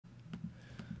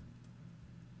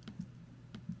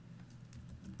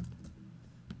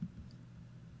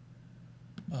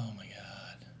Oh my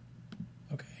God.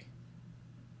 Okay.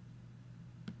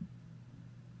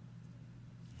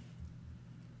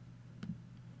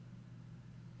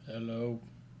 Hello.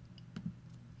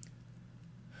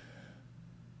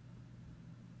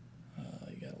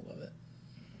 You gotta love it.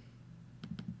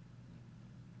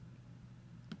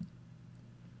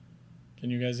 Can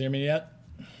you guys hear me yet?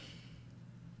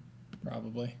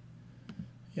 Probably.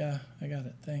 Yeah, I got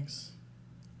it. Thanks.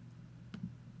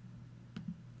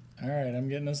 All right, I'm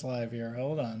getting us live here.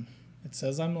 Hold on. It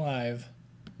says I'm live.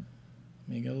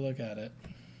 Let me go look at it.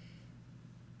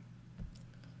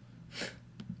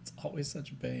 It's always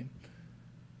such a pain.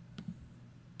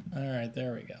 All right,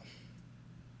 there we go.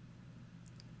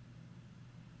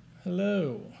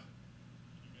 Hello.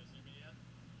 Can you guys hear me yet?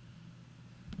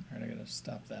 All right, I gotta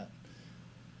stop that.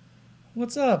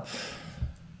 What's up?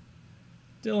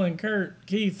 Dylan, Kurt,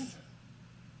 Keith.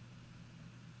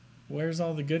 Where's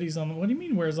all the goodies on the... What do you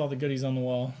mean, where's all the goodies on the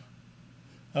wall?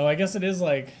 Oh, I guess it is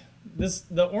like...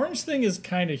 The orange thing is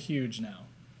kind of huge now.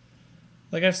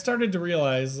 Like, I've started to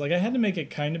realize, like, I had to make it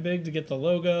kind of big to get the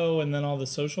logo and then all the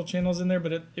social channels in there,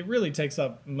 but it really takes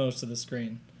up most of the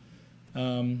screen.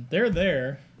 They're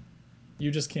there.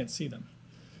 You just can't see them.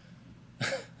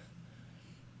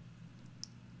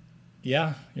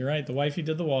 Yeah, you're right. The wifey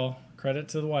did the wall. Credit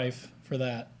to the wife for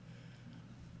that.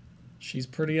 She's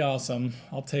pretty awesome.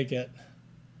 I'll take it.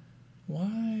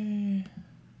 Why?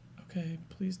 Okay,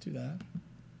 please do that.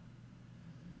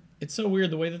 It's so weird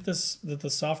the way that the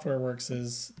software works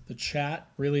is the chat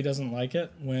really doesn't like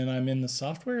it when I'm in the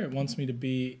software. It wants me to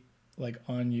be like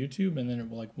on YouTube, and then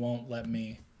it like won't let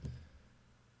me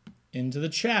into the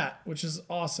chat, which is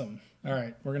awesome. All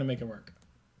right, we're gonna make it work.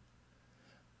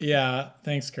 Yeah,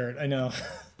 thanks, Kurt. I know.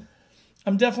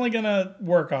 I'm definitely gonna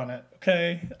work on it.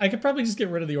 Okay, I could probably just get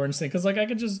rid of the orange thing because like I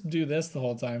could just do this the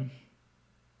whole time.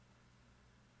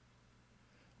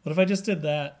 What if I just did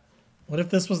that? What if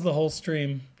this was the whole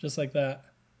stream, just like that?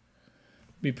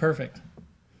 Be perfect.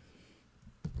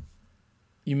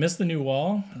 You missed the new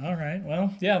wall? All right,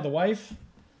 well, yeah, the wife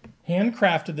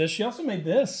handcrafted this. She also made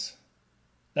this.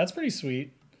 That's pretty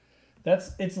sweet.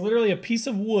 It's literally a piece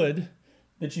of wood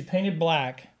that she painted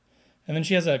black. And then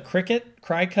she has a Cricut,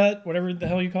 Cry-Cut, whatever the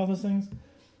hell you call those things.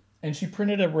 And she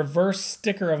printed a reverse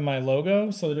sticker of my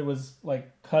logo so that it was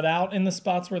like cut out in the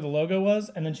spots where the logo was.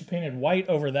 And then she painted white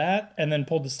over that and then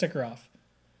pulled the sticker off.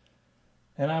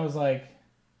 And I was like,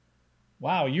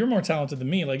 wow, you're more talented than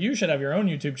me. Like, you should have your own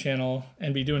YouTube channel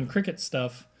and be doing Cricut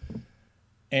stuff.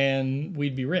 And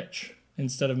we'd be rich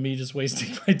instead of me just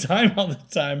wasting my time all the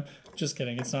time. Just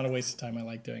kidding. It's not a waste of time. I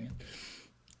like doing it.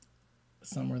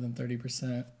 It's not more than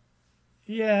 30%.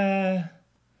 Yeah.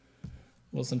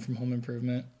 Wilson from Home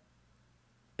Improvement.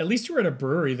 At least you were at a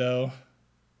brewery, though.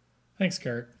 Thanks,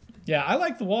 Kurt. Yeah, I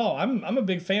like the wall. I'm a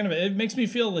big fan of it. It makes me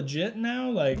feel legit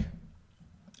now. Like,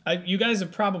 you guys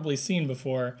have probably seen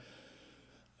before,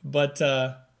 but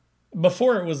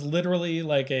before it was literally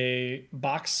like a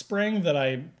box spring that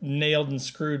I nailed and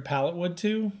screwed pallet wood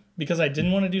to because I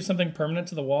didn't want to do something permanent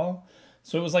to the wall.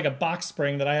 So it was like a box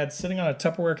spring that I had sitting on a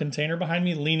Tupperware container behind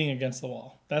me leaning against the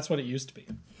wall. That's what it used to be.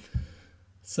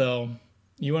 So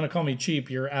you want to call me cheap,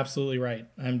 you're absolutely right.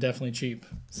 I'm definitely cheap.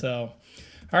 So,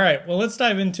 all right, well, let's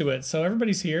dive into it. So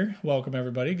everybody's here. Welcome,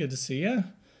 everybody. Good to see you.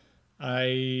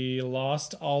 I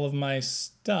lost all of my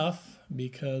stuff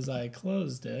because I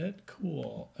closed it.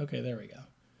 Cool. Okay, there we go.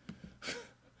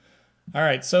 All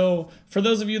right, so for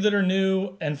those of you that are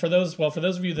new, and for those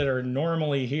of you that are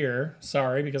normally here,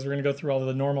 sorry, because we're going to go through all of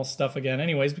the normal stuff again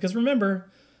anyways, because remember,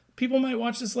 people might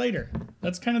watch this later.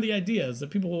 That's kind of the idea, is that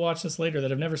people will watch this later that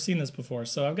have never seen this before.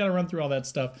 So I've got to run through all that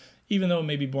stuff, even though it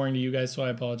may be boring to you guys, so I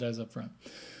apologize up front.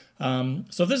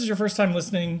 So if this is your first time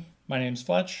listening, my name's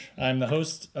Fletch. I'm the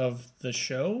host of the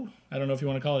show. I don't know if you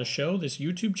want to call it a show, this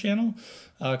YouTube channel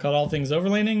called All Things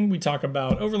Overlanding. We talk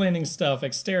about overlanding stuff,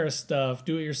 Xterra stuff,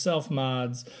 do-it-yourself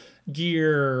mods,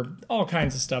 gear, all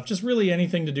kinds of stuff. Just really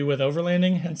anything to do with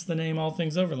overlanding, hence the name All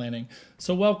Things Overlanding.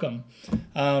 So welcome.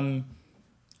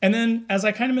 And then, as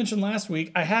I kind of mentioned last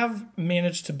week, I have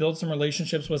managed to build some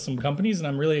relationships with some companies, and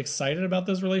I'm really excited about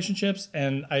those relationships.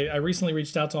 And I recently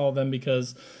reached out to all of them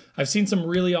because I've seen some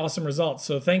really awesome results.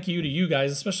 So thank you to you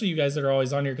guys, especially you guys that are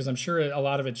always on here, because I'm sure a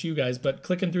lot of it's you guys. But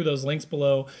clicking through those links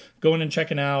below, going and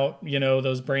checking out, you know,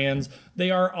 those brands,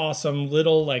 they are awesome,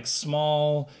 little, like,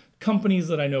 small companies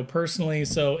that I know personally.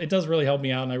 So it does really help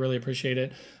me out, and I really appreciate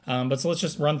it. But so let's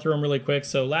just run through them really quick.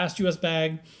 So Last US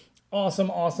Bag.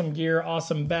 Awesome gear,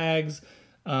 awesome bags.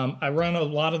 I run a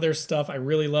lot of their stuff. I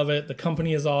really love it. The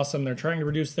company is awesome. They're trying to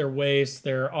reduce their waste.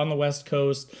 They're on the West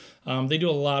Coast. They do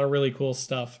a lot of really cool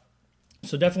stuff.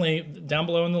 So definitely down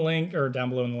below in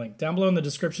the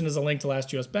description is a link to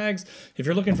Last US Bags. If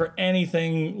you're looking for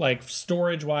anything like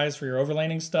storage-wise for your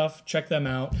overlanding stuff, check them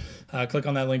out. Click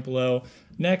on that link below.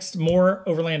 Next, more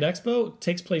Overland Expo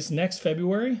takes place next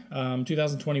February,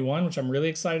 2021, which I'm really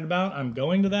excited about. I'm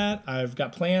going to that. I've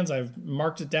got plans. I've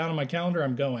marked it down on my calendar.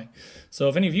 I'm going. So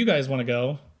if any of you guys want to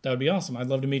go, that would be awesome. I'd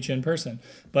love to meet you in person.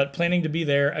 But planning to be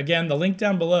there. Again, the link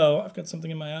down below. I've got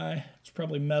something in my eye. It's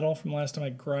probably metal from last time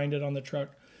I grinded on the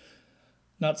truck.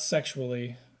 Not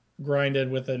sexually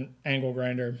grinded with an angle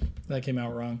grinder. That came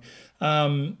out wrong.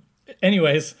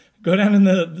 Anyways, go down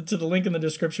to the link in the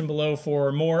description below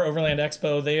for more Overland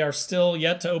Expo. They are still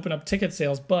yet to open up ticket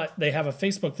sales, but they have a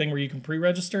Facebook thing where you can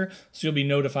pre-register, so you'll be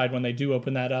notified when they do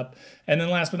open that up. And then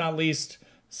last but not least,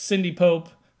 Cindy Pope,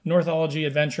 Northology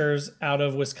Adventures out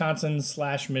of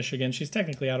Wisconsin/Michigan. She's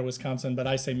technically out of Wisconsin, but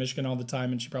I say Michigan all the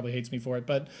time, and she probably hates me for it.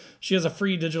 But she has a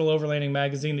free digital overlanding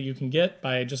magazine that you can get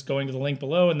by just going to the link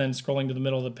below and then scrolling to the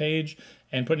middle of the page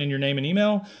and putting in your name and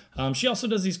email. She also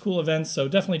does these cool events, so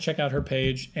definitely check out her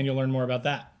page, and you'll learn more about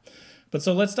that. But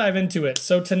so let's dive into it.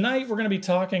 So tonight we're going to be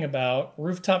talking about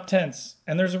rooftop tents,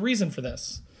 and there's a reason for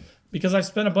this. Because I've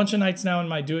spent a bunch of nights now in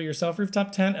my do-it-yourself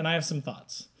rooftop tent, and I have some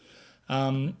thoughts.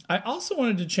 I also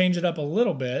wanted to change it up a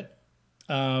little bit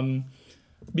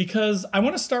because I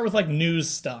want to start with like news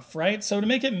stuff, right? So to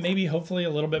make it maybe hopefully a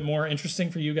little bit more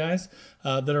interesting for you guys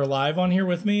that are live on here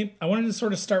with me, I wanted to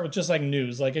sort of start with just like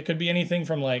news. Like it could be anything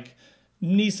from like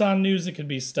Nissan news. It could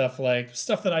be stuff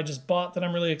that I just bought that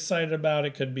I'm really excited about.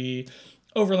 It could be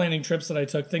overlanding trips that I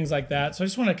took, things like that. So I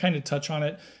just want to kind of touch on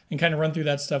it and kind of run through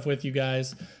that stuff with you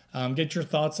guys. Get your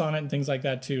thoughts on it and things like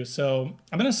that too. So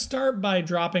I'm going to start by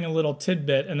dropping a little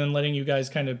tidbit and then letting you guys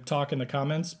kind of talk in the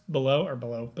comments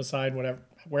beside,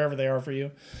 wherever they are for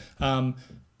you.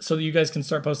 So that you guys can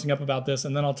start posting up about this,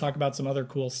 and then I'll talk about some other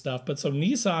cool stuff. But so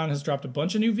Nissan has dropped a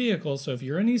bunch of new vehicles. So if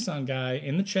you're a Nissan guy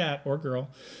in the chat or girl,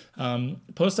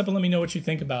 post up and let me know what you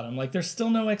think about them. Like there's still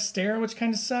no Xterra, which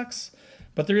kind of sucks.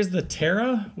 But there is the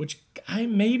Terra, which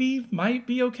might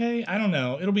be okay. I don't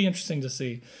know. It'll be interesting to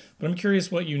see. But I'm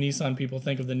curious what you Nissan people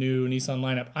think of the new Nissan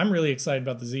lineup. I'm really excited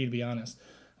about the Z, to be honest.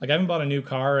 Like, I haven't bought a new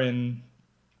car in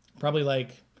probably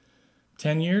like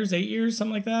 10 years, 8 years,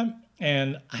 something like that.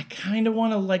 And I kind of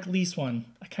want to like lease one.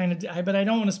 But I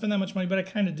don't want to spend that much money, but I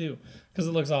kind of do because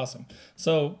it looks awesome.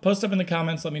 So post up in the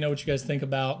comments. Let me know what you guys think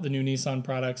about the new Nissan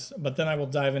products. But then I will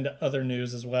dive into other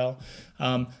news as well.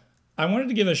 I wanted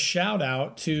to give a shout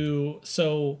out to,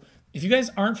 so if you guys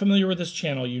aren't familiar with this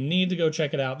channel, you need to go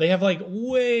check it out. They have like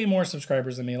way more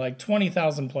subscribers than me, like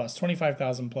 20,000 plus,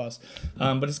 25,000 plus.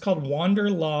 But it's called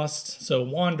Wanderlost. So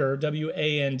Wander,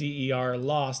 W-A-N-D-E-R,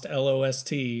 Lost,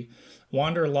 L-O-S-T.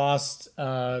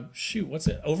 Wanderlost, what's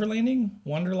it? Overlanding?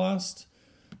 Wanderlost?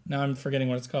 Now I'm forgetting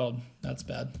what it's called. That's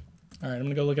bad. All right, I'm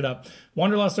going to go look it up.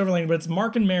 Wanderlost Overlanding, but it's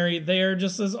Mark and Mary. They are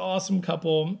just this awesome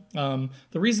couple. The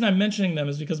reason I'm mentioning them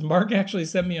is because Mark actually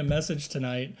sent me a message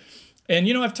tonight. And,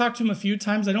 you know, I've talked to him a few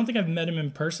times. I don't think I've met him in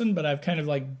person, but I've kind of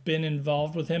like been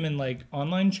involved with him in like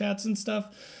online chats and stuff.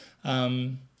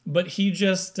 But he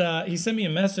just, he sent me a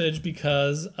message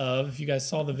because of, if you guys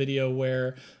saw the video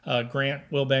where Grant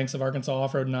Wilbanks of Arkansas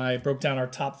Off-Road and I broke down our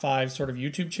top 5 sort of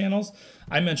YouTube channels.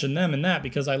 I mentioned them in that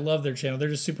because I love their channel. They're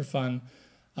just super fun.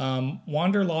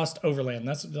 Wanderlost Overland.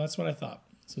 That's what I thought.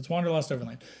 So it's Wanderlost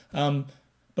Overland.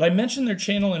 But I mentioned their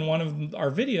channel in one of our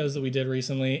videos that we did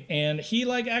recently, and he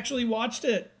like actually watched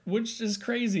it, which is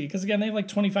crazy because again, they have like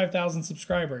 25,000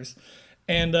 subscribers.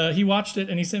 And he watched it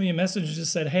and he sent me a message and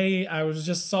just said, "Hey, I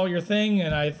just saw your thing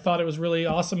and I thought it was really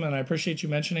awesome and I appreciate you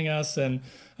mentioning us and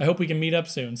I hope we can meet up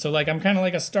soon." So like I'm kind of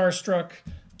like a starstruck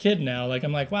kid now. Like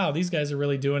I'm like, wow, these guys are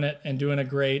really doing it and doing a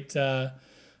great job.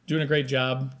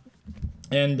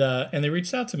 And they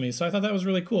reached out to me, so I thought that was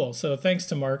really cool. So thanks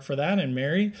to Mark for that and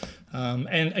Mary.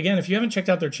 And again, if you haven't checked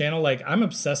out their channel, like I'm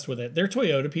obsessed with it. They're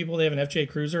Toyota people. They have an FJ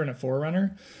Cruiser and a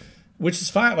 4Runner, which is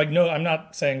fine. Like no, I'm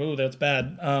not saying ooh that's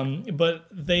bad. But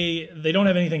they don't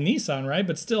have anything Nissan, right?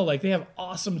 But still, like they have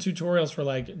awesome tutorials for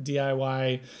like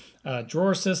DIY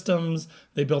drawer systems.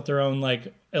 They built their own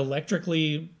like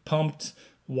electrically pumped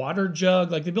water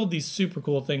jug. Like they build these super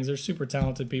cool things. They're super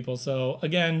talented people. So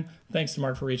again, thanks to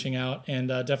Mark for reaching out, and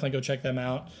definitely go check them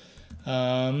out.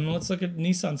 Let's look at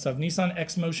Nissan stuff. Nissan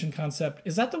X-Motion concept.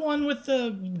 Is that the one with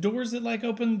the doors that like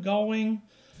open gullwing?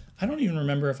 I don't even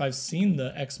remember if I've seen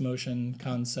the X-Motion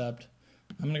concept.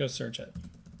 I'm gonna go search it.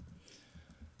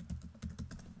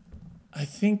 I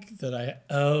think that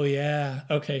oh yeah.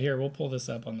 Okay, here, we'll pull this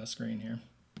up on the screen here.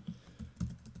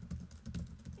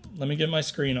 Let me get my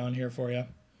screen on here for you.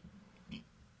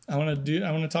 I want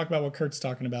to talk about what Kurt's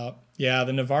talking about. Yeah,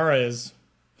 the Navara is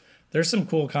There's some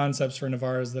cool concepts for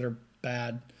Navaras that are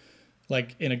bad,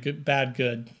 like in a good,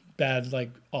 bad,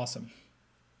 like awesome.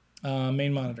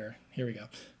 Main monitor. Here we go.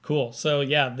 Cool. So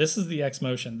yeah, this is the X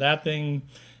Motion. That thing,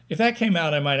 if that came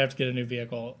out, I might have to get a new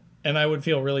vehicle, and I would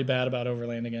feel really bad about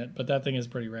overlanding it. But that thing is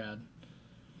pretty rad.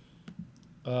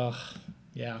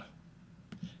 Yeah.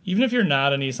 Even if you're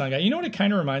not a Nissan guy, you know what it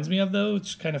kind of reminds me of though?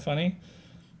 It's kind of funny.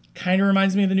 Kind of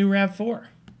reminds me of the new RAV4.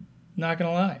 Not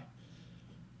gonna lie.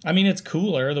 I mean, it's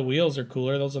cooler. The wheels are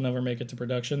cooler. Those will never make it to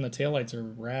production. The taillights are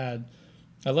rad.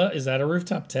 Is that a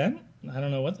rooftop tent? I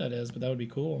don't know what that is, but that would be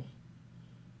cool.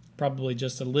 Probably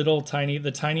just a little tiny,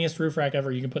 the tiniest roof rack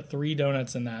ever. You can put 3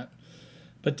 donuts in that.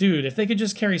 But dude, if they could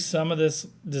just carry some of this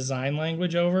design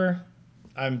language over,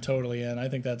 I'm totally in. I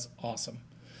think that's awesome.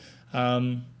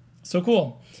 So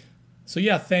cool. So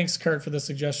yeah, thanks Kurt for the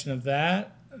suggestion of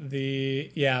that.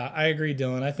 Yeah, I agree,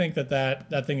 Dylan. I think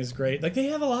that thing is great. Like they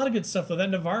have a lot of good stuff though. That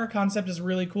Navara concept is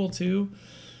really cool too.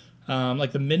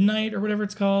 Like the Midnight or whatever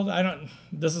it's called.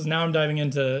 Now I'm diving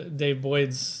into Dave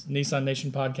Boyd's Nissan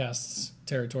Nation podcasts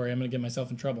territory. I'm going to get myself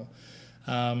in trouble.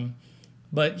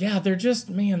 But yeah, they're just,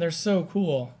 man, they're so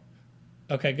cool.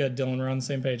 Okay, good, Dylan. We're on the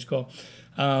same page. Cool.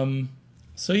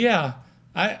 So yeah,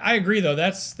 I agree though.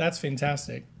 That's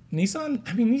fantastic.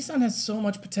 Nissan has so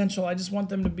much potential. I just want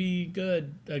them to be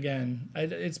good again.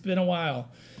 It's been a while.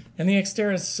 And the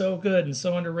Xterra is so good and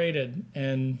so underrated,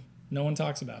 and no one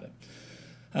talks about it.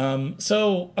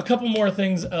 So a couple more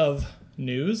things of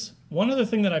news. One other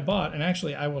thing that I bought, and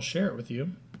actually I will share it with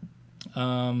you.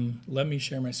 Let me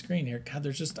share my screen here. God,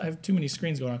 I have too many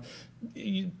screens going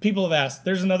on. People have asked.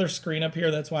 There's another screen up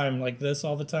here. That's why I'm like this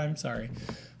all the time. Sorry.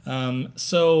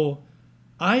 So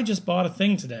I just bought a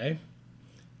thing today.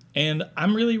 And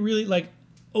I'm really, really like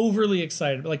overly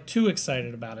excited, like too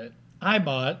excited about it. I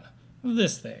bought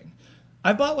this thing.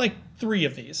 I bought like 3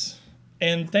 of these.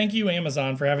 And thank you,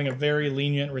 Amazon, for having a very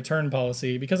lenient return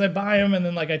policy, because I buy them and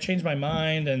then like I change my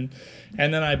mind and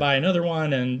then I buy another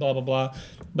one and blah, blah, blah.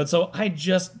 But so I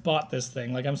just bought this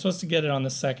thing. Like I'm supposed to get it on the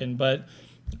 2nd, but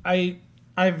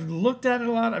I've looked at it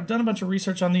a lot. I've done a bunch of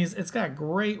research on these. It's got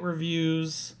great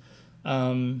reviews.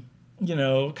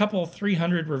 A couple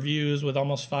 300 reviews with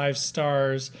almost 5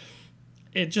 stars.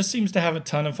 It just seems to have a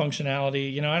ton of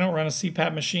functionality. I don't run a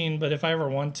CPAP machine, but if I ever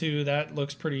want to, that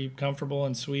looks pretty comfortable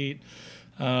and sweet.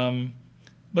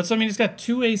 It's got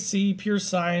 2 AC pure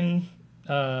sine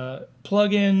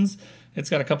plugins. It's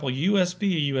got a couple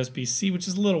USB, a USB-C, which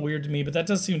is a little weird to me, but that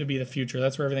does seem to be the future.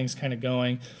 That's where everything's kind of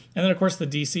going. And then, of course, the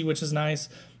DC, which is nice.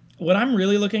 What I'm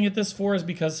really looking at this for is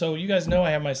because, so you guys know I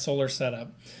have my solar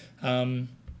setup.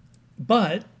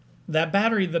 But that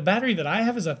battery, the battery that I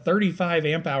have is a 35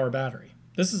 amp hour battery.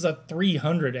 This is a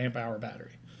 300 amp hour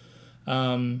battery.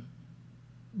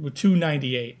 With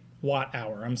 298 watt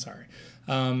hour, I'm sorry.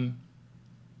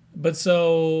 But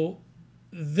so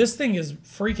this thing is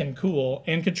freaking cool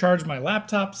and could charge my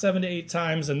laptop 7 to 8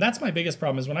 times. And that's my biggest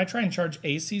problem is when I try and charge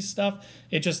AC stuff,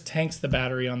 it just tanks the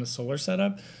battery on the solar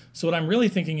setup. So what I'm really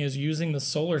thinking is using the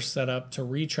solar setup to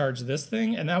recharge this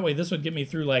thing. And that way this would get me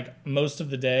through like most of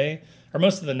the day or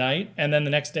most of the night. And then the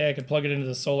next day I could plug it into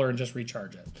the solar and just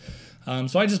recharge it.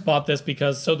 So I just bought this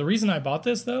so the reason I bought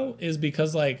this though, is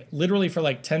because like literally for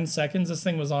like 10 seconds, this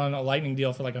thing was on a lightning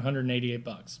deal for like 188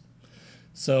 bucks.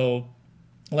 So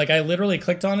like I literally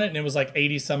clicked on it and it was like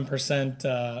 80-some%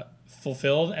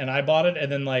 fulfilled, and I bought it,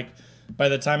 and then like by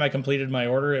the time I completed my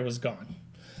order, it was gone.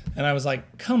 And I was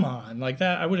like, come on, like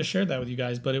that, I would have shared that with you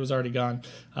guys, but it was already gone.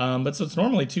 But so it's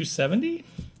normally $270,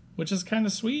 which is kind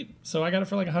of sweet. So I got it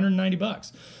for like 190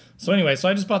 bucks. So anyway, so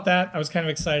I just bought that. I was kind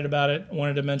of excited about it. I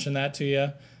wanted to mention that to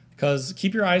you because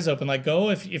keep your eyes open. Like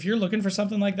if you're looking for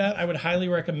something like that, I would highly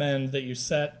recommend that you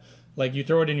you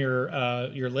throw it in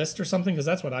your list or something, because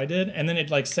that's what I did. And then it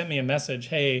like sent me a message,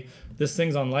 hey, this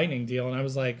thing's on lightning deal. And I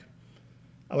was like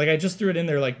I just threw it in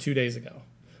there like 2 days ago.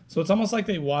 So it's almost like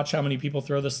they watch how many people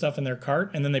throw this stuff in their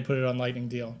cart and then they put it on lightning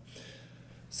deal.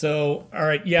 So, all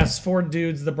right, yes, Ford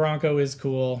dudes, the Bronco is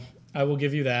cool. I will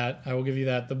give you that.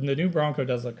 The new Bronco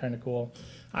does look kind of cool.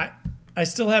 I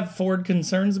still have Ford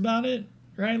concerns about it,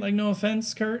 right? Like, no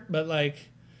offense, Kurt, but like,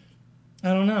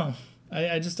 I don't know.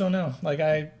 I just don't know. Like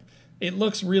it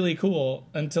looks really cool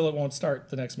until it won't start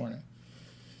the next morning.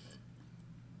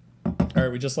 All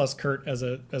right, we just lost Kurt as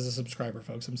a subscriber,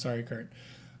 folks. I'm sorry, Kurt.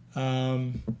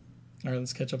 All right,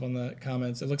 let's catch up on the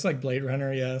comments. It looks like Blade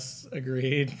Runner, yes,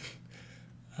 agreed.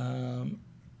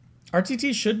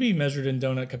 RTT should be measured in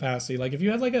donut capacity. Like if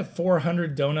you had like a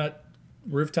 400 donut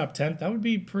rooftop tent, that would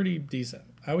be pretty decent.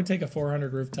 I would take a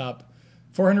 400 donut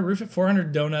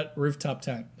rooftop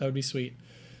tent. That would be sweet.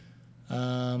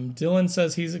 Dylan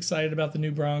says he's excited about the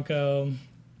new Bronco.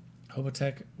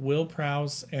 Hobotech, Will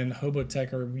Prowse and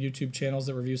Hobotech are YouTube channels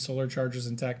that review solar chargers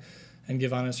and tech and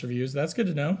give honest reviews. That's good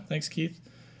to know. Thanks, Keith.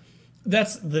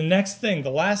 That's the next thing.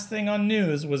 The last thing on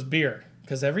news was beer,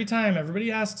 because every time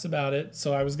everybody asks about it,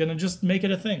 so I was going to just make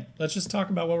it a thing. Let's just talk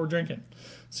about what we're drinking.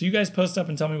 So you guys post up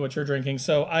and tell me what you're drinking.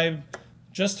 So I've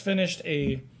just finished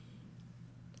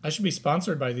I should be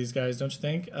sponsored by these guys, don't you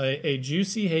think? A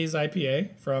Juicy Haze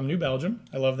IPA from New Belgium.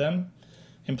 I love them.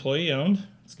 Employee owned.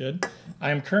 It's good. I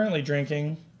am currently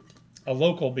drinking a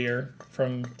local beer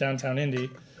from downtown Indy.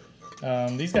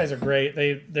 These guys are great.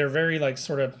 They're very like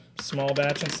sort of small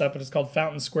batch and stuff, but it's called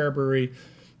Fountain Square Brewery.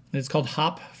 And it's called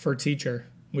Hop for Teacher,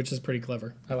 which is pretty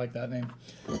clever. I like that name.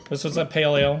 This was a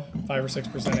pale ale, 5 or 6%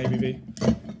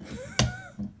 ABV.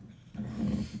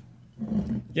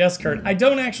 Yes, Kurt. I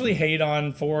don't actually hate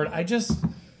on Ford.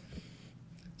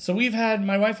 So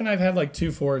my wife and I have had like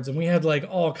 2 Fords, and we had like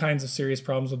all kinds of serious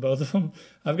problems with both of them.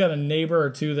 I've got a neighbor or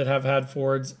 2 that have had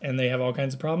Fords, and they have all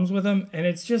kinds of problems with them. And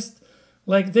it's just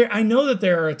like, I know that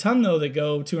there are a ton though that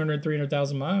go 200,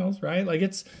 300,000 miles, right? Like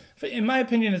in my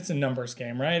opinion, it's a numbers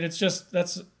game, right?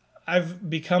 I've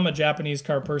become a Japanese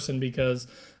car person because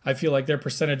I feel like their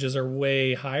percentages are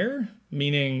way higher,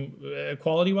 meaning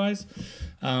quality-wise.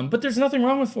 But there's nothing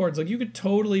wrong with Fords. Like, you could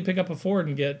totally pick up a Ford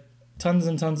and get tons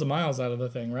and tons of miles out of the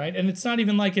thing, right? And it's not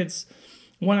even like it's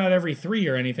 1 out of every 3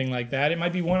 or anything like that. It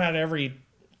might be 1 out of every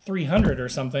 300 or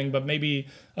something, but maybe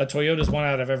a Toyota's 1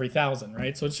 out of every 1,000,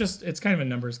 right? So it's kind of a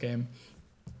numbers game.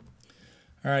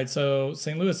 All right, so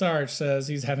St. Louis Arch says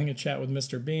he's having a chat with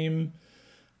Mr. Beam.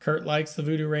 Kurt likes the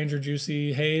Voodoo Ranger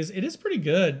Juicy Haze. It is pretty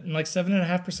good. And like 7.5%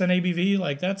 ABV,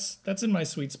 like that's in my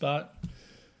sweet spot.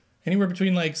 Anywhere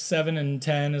between like 7 and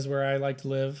 10 is where I like to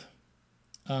live.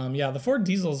 Yeah, the Ford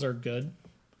diesels are good.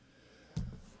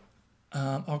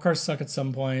 All cars suck at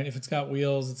some point. If it's got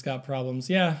wheels, it's got problems.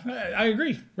 Yeah, I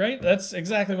agree, right? That's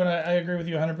exactly what I agree with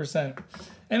you 100%.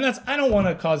 And I don't want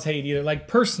to cause hate either. Like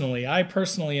I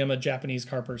personally am a Japanese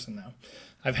car person now.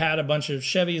 I've had a bunch of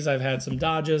Chevys, I've had some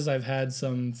Dodges, I've had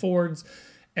some Fords,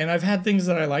 and I've had things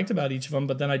that I liked about each of them,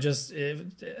 but then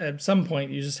at some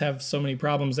point you just have so many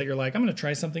problems that you're like, I'm going to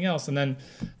try something else. And then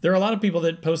there are a lot of people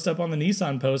that post up on the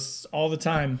Nissan posts all the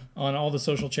time on all the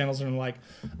social channels, and are like,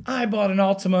 I bought an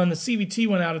Altima and the CVT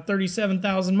went out at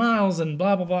 37,000 miles and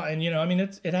blah, blah, blah. And, I mean,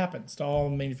 it happens to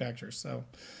all manufacturers. So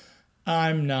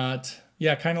I'm not,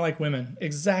 yeah, kind of like women.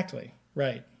 Exactly.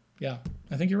 Right. Yeah,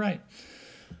 I think you're right.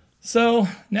 So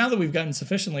now that we've gotten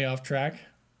sufficiently off track,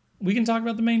 we can talk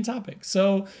about the main topic.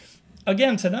 So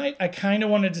again, tonight I kind of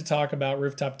wanted to talk about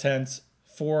rooftop tents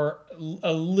for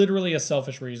literally a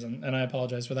selfish reason, and I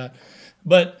apologize for that.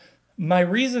 But my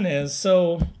reason is,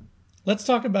 so let's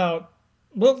talk about,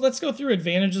 let's go through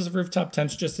advantages of rooftop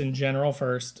tents just in general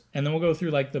first, and then we'll go through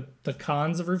like the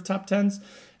cons of rooftop tents.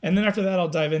 And then after that, I'll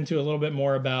dive into a little bit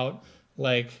more about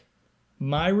like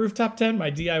my rooftop tent,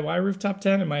 my DIY rooftop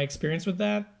tent, and my experience with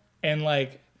that. And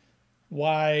like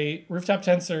why rooftop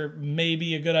tents are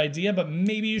maybe a good idea, but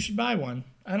maybe you should buy one.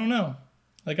 I don't know.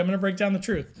 Like, I'm going to break down the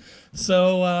truth.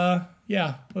 So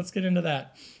yeah, let's get into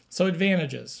that. So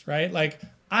advantages, right? Like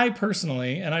I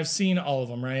personally, and I've seen all of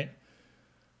them, right?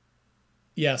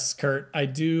 Yes, Kurt, I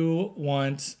do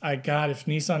want, God, if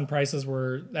Nissan prices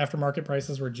were, aftermarket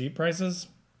prices were Jeep prices,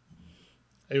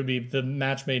 it would be the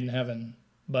match made in heaven.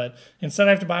 But instead I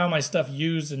have to buy all my stuff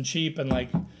used and cheap and like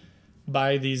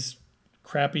buy these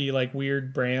crappy, like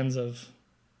weird brands of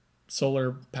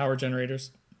solar power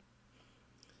generators.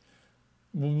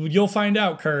 You'll find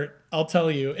out, Kurt. I'll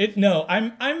tell you. No,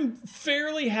 I'm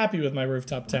fairly happy with my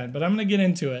rooftop tent, but I'm going to get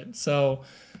into it.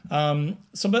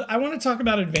 But I want to talk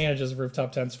about advantages of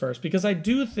rooftop tents first, because I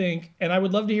do think, and I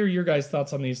would love to hear your guys'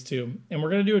 thoughts on these too. And we're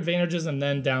going to do advantages and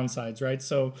then downsides, right?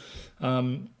 So,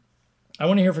 I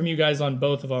want to hear from you guys on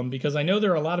both of them, because I know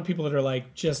there are a lot of people that are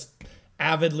like just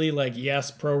avidly like,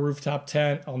 yes, pro rooftop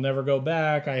tent, I'll never go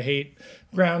back. I hate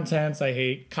ground tents. I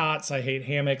hate cots. I hate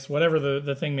hammocks, whatever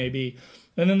the thing may be.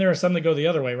 And then there are some that go the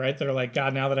other way, right? That are like,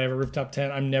 God, now that I have a rooftop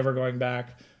tent, I'm never going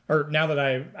back. Or now that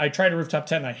I tried a rooftop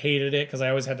tent and I hated it because I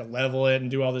always had to level it and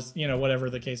do all this, whatever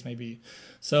the case may be.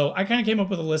 So I kind of came up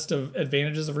with a list of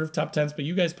advantages of rooftop tents, but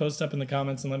you guys post up in the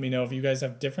comments and let me know if you guys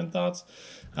have different thoughts.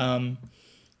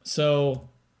 So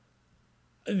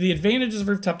the advantages of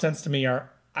rooftop tents to me are,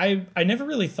 I never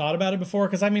really thought about it before,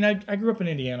 because I mean, I grew up in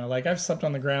Indiana. Like, I've slept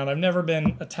on the ground. I've never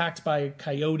been attacked by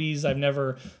coyotes. I've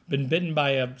never been bitten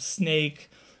by a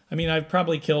snake. I mean, I've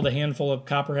probably killed a handful of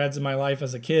copperheads in my life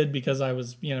as a kid because I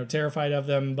was, terrified of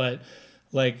them. But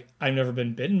like, I've never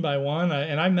been bitten by one.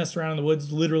 And I messed around in the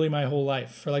woods literally my whole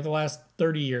life for like the last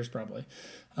 30 years probably.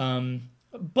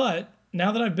 But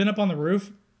now that I've been up on the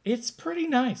roof, it's pretty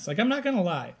nice. Like, I'm not gonna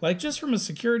lie. Like, just from a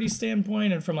security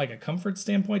standpoint and from like a comfort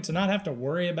standpoint, to not have to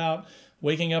worry about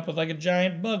waking up with like a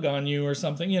giant bug on you or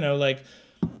something, you know, like,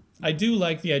 I do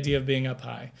like the idea of being up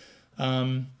high.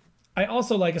 I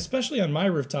also like, especially on my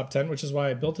rooftop tent, which is why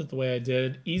I built it the way I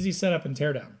did, easy setup and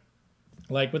teardown.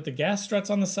 Like with the gas struts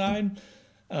on the side,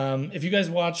 if you guys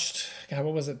watched, God,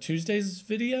 what was it, Tuesday's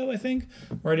video, I think,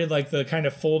 where I did like the kind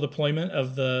of full deployment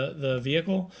of the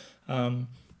vehicle.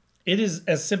 It is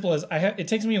as simple as it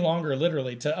takes me longer,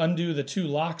 literally, to undo the 2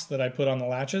 locks that I put on the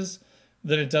latches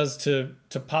than it does to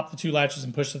pop the 2 latches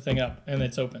and push the thing up and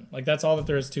it's open. Like, that's all that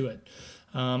there is to it.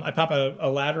 I pop a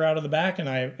ladder out of the back and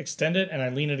I extend it and I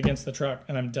lean it against the truck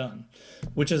and I'm done,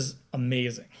 which is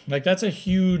amazing. Like, that's a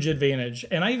huge advantage.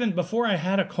 And I even, before I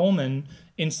had a Coleman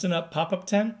instant up pop-up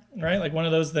tent, right? Like one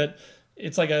of those that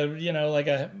it's like a, you know, like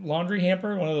a laundry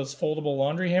hamper, one of those foldable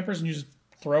laundry hampers, and you just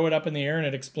throw it up in the air and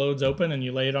it explodes open and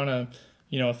you lay it on a,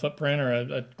 you know, a footprint or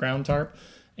a ground tarp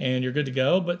and you're good to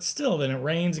go. But still, then it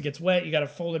rains, it gets wet, you got to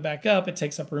fold it back up. It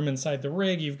takes up room inside the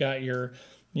rig. You've got your,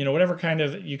 you know, whatever kind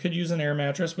of, you could use an air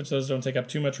mattress, which those don't take up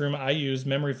too much room. I use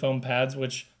memory foam pads,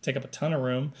 which take up a ton of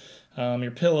room.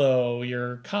 Your pillow,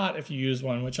 your cot, if you use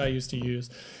one, which I used to use.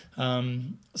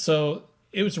 So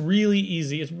it was really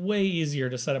easy. It's way easier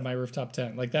to set up my rooftop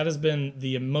tent. Like, that has been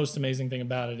the most amazing thing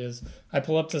about it is I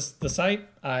pull up to the site,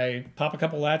 I pop a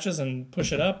couple latches and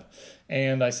push it up,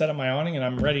 and I set up my awning and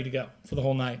I'm ready to go for the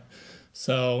whole night.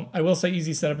 So I will say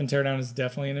easy setup and teardown is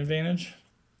definitely an advantage.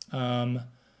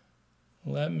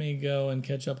 Let me go and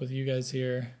catch up with you guys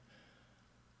here.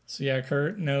 So yeah,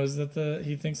 Kurt knows that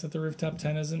he thinks that the rooftop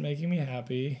tent isn't making me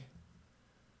happy.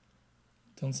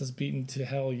 Dylan says beaten to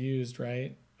hell used,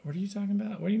 right? What are you talking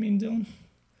about? What do you mean,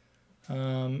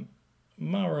 Dylan?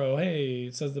 Mauro, hey,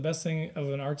 it says the best thing of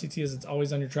an RTT is it's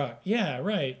always on your truck. Yeah,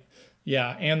 right.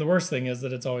 Yeah, and the worst thing is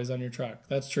that it's always on your truck.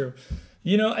 That's true.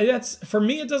 You know, that's, for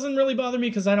me, it doesn't really bother me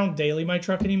because I don't daily my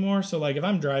truck anymore. So like if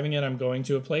I'm driving it, I'm going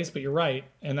to a place, but you're right.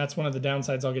 And that's one of the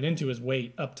downsides I'll get into is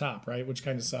weight up top, right? Which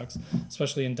kind of sucks,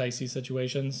 especially in dicey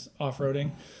situations,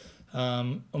 off-roading.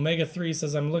 Omega 3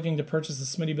 says, I'm looking to purchase the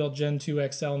Smittybilt Gen 2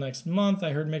 XL next month.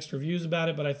 I heard mixed reviews about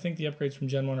it, but I think the upgrades from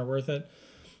Gen 1 are worth it.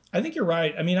 I think you're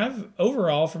right. I mean,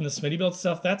 overall from the Smittybilt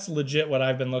stuff, that's legit what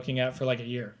I've been looking at for like a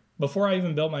year. Before I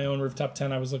even built my own rooftop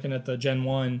tent, I was looking at the Gen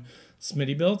 1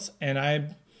 Smittybilts,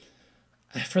 and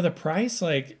for the price,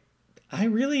 like,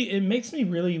 it makes me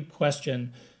really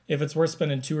question if it's worth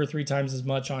spending 2 or 3 times as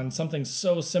much on something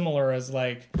so similar as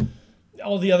like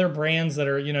all the other brands that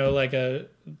are, you know, like a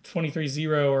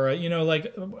 23-0 or a, you know,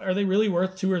 like, are they really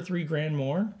worth 2 or 3 grand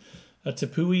more? A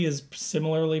Tepui is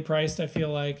similarly priced, I feel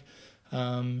like.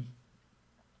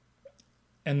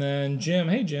 And then Jim,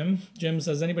 hey Jim. Jim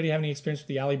says, anybody have any experience with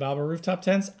the Alibaba rooftop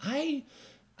tents? I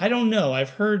don't know.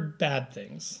 I've heard bad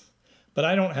things, but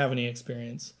I don't have any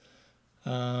experience.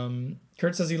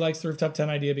 Kurt says he likes the rooftop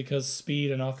tent idea because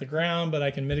speed and off the ground, but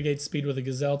I can mitigate speed with a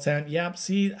Gazelle tent. Yep,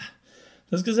 see,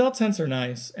 those Gazelle tents are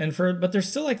nice, but they're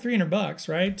still like $300,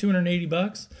 right?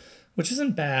 $280, which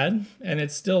isn't bad, and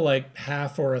it's still like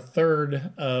half or a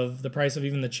third of the price of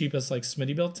even the cheapest like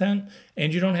Smittybilt tent,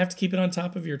 and you don't have to keep it on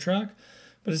top of your truck.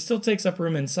 But it still takes up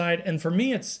room inside. And for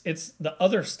me, it's the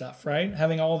other stuff, right?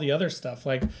 Having all the other stuff.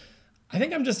 Like, I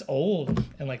think I'm just old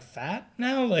and like fat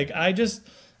now. Like, I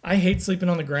hate sleeping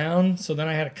on the ground. So then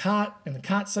I had a cot, and the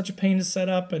cot's such a pain to set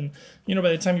up. And, you know,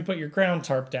 by the time you put your ground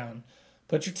tarp down,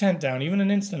 put your tent down, even an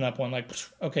instant up one, like,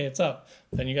 okay, it's up.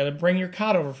 Then you got to bring your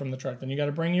cot over from the truck. Then you got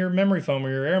to bring your memory foam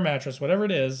or your air mattress, whatever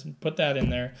it is, put that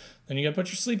in there. Then you got to put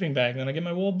your sleeping bag. Then I get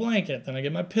my wool blanket. Then I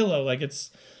get my pillow. Like,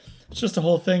 it's just a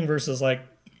whole thing versus like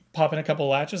popping a couple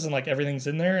latches and like everything's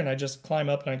in there and I just climb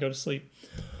up and I go to sleep.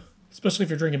 Especially if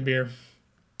you're drinking beer.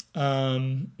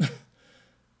 Dylan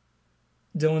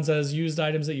says used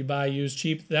items that you buy used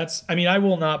cheap. I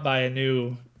will not buy a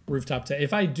new rooftop tent.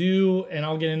 If I do, and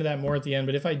I'll get into that more at the end,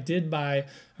 but if I did buy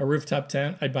a rooftop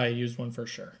tent, I'd buy a used one for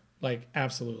sure. Like,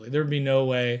 absolutely. There would be no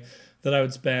way that I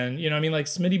would spend, you know, I mean, like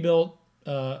Smittybilt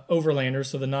Overlanders,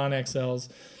 so the non-XLs,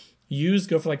 used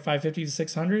go for like $550 to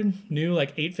 $600. New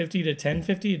like $850 to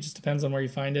 $1050. It just depends on where you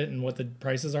find it and what the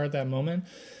prices are at that moment.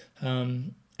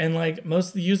 And like most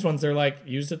of the used ones, they're like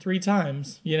used it 3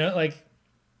 times. You know, like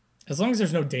as long as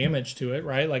there's no damage to it,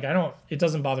 right? Like it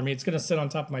doesn't bother me. It's gonna sit on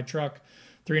top of my truck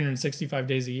 365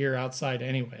 days a year outside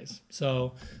anyways.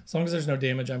 So as long as there's no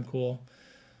damage, I'm cool.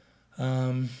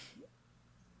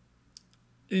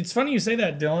 It's funny you say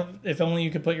that, Dylan. If only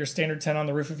you could put your standard tent on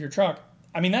the roof of your truck.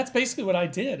 I mean, that's basically what I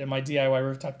did in my DIY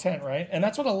rooftop tent, right? And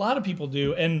that's what a lot of people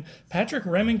do. And Patrick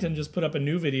Remington just put up a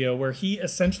new video where he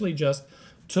essentially just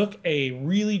took a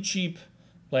really cheap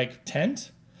like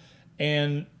tent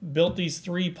and built these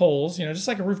 3 poles, you know, just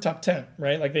like a rooftop tent,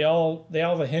 right? Like they all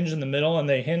have a hinge in the middle, and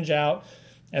they hinge out,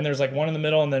 and there's like one in the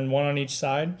middle and then one on each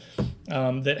side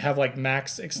that have like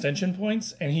max extension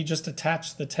points. And he just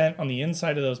attached the tent on the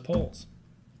inside of those poles.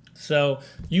 So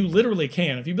you literally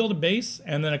can, if you build a base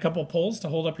and then a couple poles to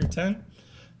hold up your tent,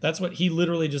 that's what he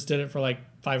literally just did it for like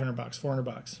 $500,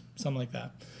 $400, something like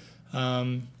that.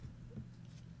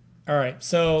 All right,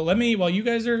 so let me, while you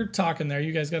guys are talking there,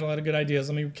 you guys got a lot of good ideas.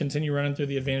 Let me continue running through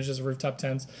the advantages of rooftop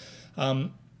tents.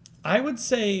 I would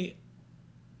say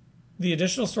the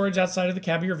additional storage outside of the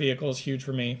cab of your vehicle is huge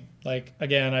for me. Like,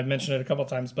 again, I've mentioned it a couple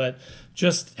times, but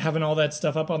just having all that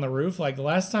stuff up on the roof. Like the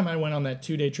last time I went on that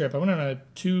 2-day trip, I went on a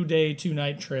 2-day,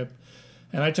 2-night trip,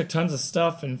 and I took tons of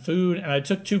stuff and food, and I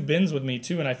took 2 bins with me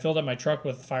too, and I filled up my truck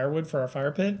with firewood for our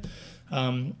fire pit.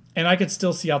 And I could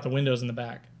still see out the windows in the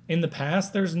back. In the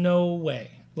past, there's no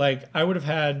way. Like, I would have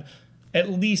had at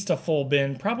least a full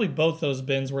bin, probably both those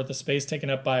bins worth of space taken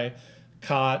up by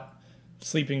cot,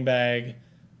 sleeping bag,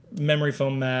 memory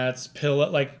foam mats, pillow.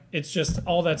 Like, it's just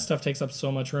all that stuff takes up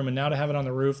so much room. And now to have it on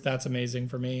the roof, that's amazing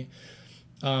for me.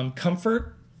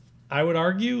 Comfort, I would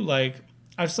argue, like,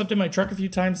 I've slept in my truck a few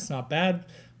times. It's not bad.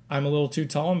 I'm a little too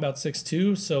tall. I'm about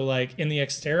 6'2". So, like, in the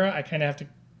Xterra, I kind of have to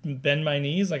bend my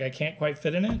knees. Like, I can't quite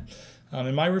fit in it.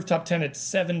 In my rooftop tent, it's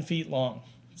 7 feet long.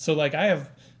 So, like,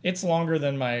 it's longer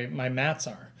than my mats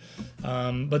are.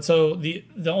 But so the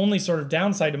only sort of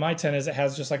downside to my tent is it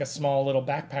has just like a small little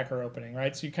backpacker opening,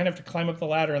 right? So you kind of have to climb up the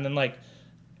ladder, and then like,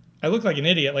 I look like an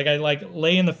idiot. Like I like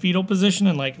lay in the fetal position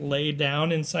and like lay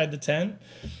down inside the tent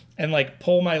and like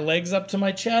pull my legs up to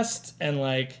my chest and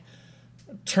like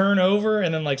turn over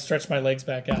and then like stretch my legs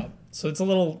back out. So it's a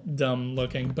little dumb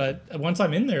looking, but once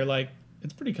I'm in there, like,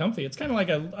 it's pretty comfy. It's kind of like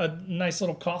a nice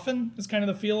little coffin is kind of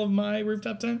the feel of my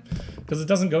rooftop tent, because it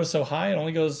doesn't go so high. It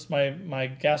only goes, my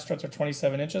gas struts are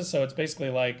 27 inches. So it's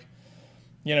basically like,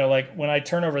 you know, like when I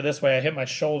turn over this way, I hit my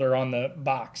shoulder on the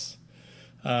box.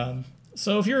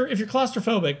 So if you're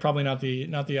claustrophobic, probably not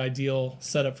the ideal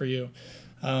setup for you.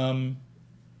 I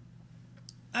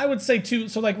would say too,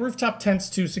 so like rooftop tents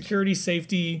too, security,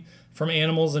 safety from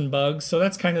animals and bugs. So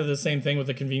that's kind of the same thing with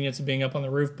the convenience of being up on the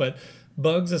roof, but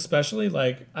bugs especially.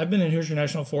 Like, I've been in Hoosier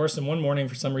National Forest, and one morning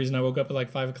for some reason I woke up at like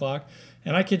 5 o'clock,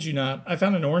 and I kid you not, I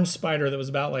found an orange spider that was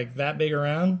about like that big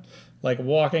around, like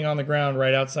walking on the ground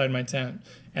right outside my tent.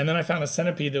 And then I found a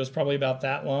centipede that was probably about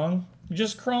that long,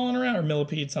 just crawling around, or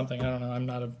millipede, something. I don't know. I'm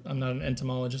not an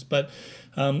entomologist, but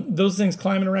those things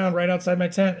climbing around right outside my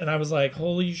tent, and I was like,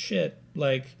 holy shit!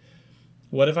 Like,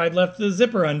 what if I'd left the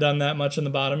zipper undone that much in the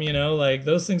bottom? You know, like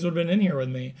those things would have been in here with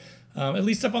me. At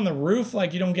least up on the roof,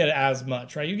 like, you don't get as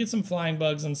much, right? You get some flying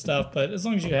bugs and stuff, but as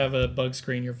long as you have a bug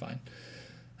screen, you're fine.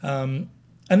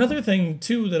 Another thing,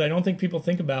 too, that I don't think people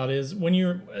think about is when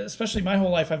you're, especially my whole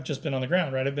life, I've just been on the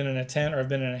ground, right? I've been in a tent or I've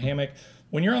been in a hammock.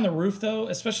 When you're on the roof, though,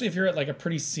 especially if you're at like a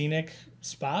pretty scenic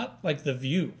spot, like the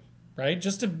view, right?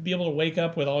 Just to be able to wake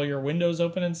up with all your windows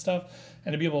open and stuff,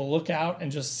 and to be able to look out and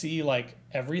just see like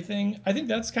everything, I think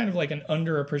that's kind of like an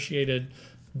underappreciated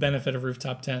benefit of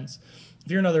rooftop tents. If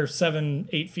you're another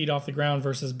 7-8 feet off the ground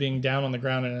versus being down on the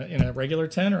ground in a regular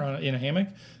tent or in a hammock,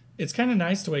 it's kind of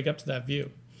nice to wake up to that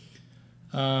view.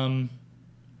 All right,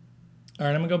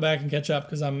 I'm gonna go back and catch up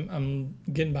because I'm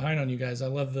getting behind on you guys. I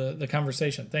love the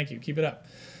conversation. Thank you. Keep it up.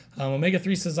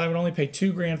 Omega3 says, I would only pay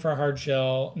 $2,000 for a hard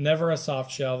shell, never a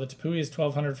soft shell. The Tepui is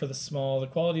 $1,200 for the small. The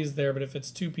quality is there, but if it's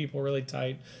 2 people, really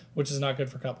tight, which is not good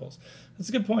for couples. That's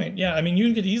a good point. Yeah, I mean,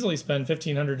 you could easily spend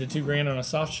 $1,500 to $2,000 on a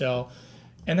soft shell.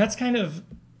 And that's kind of,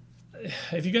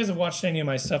 if you guys have watched any of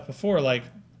my stuff before, like,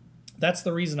 that's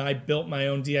the reason I built my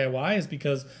own DIY, is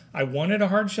because I wanted a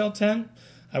hard shell tent.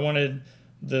 I wanted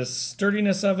the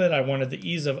sturdiness of it. I wanted the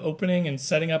ease of opening and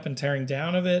setting up and tearing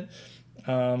down of it.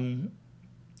 And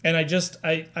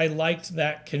I liked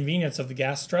that convenience of the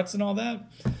gas struts and all that.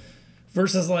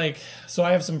 Versus like, so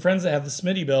I have some friends that have the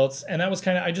Smittybilts, and that was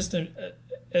kind of, I just,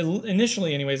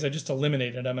 initially anyways, I just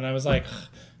eliminated them. And I was like,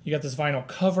 you got this vinyl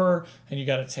cover, and you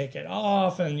got to take it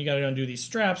off, and you got to undo these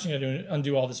straps, and you got to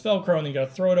undo all this Velcro, and then you got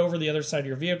to throw it over the other side of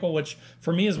your vehicle, which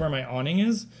for me is where my awning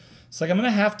is. So like, I'm going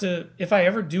to have to, if I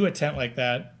ever do a tent like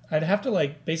that, I'd have to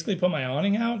like basically put my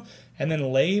awning out and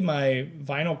then lay my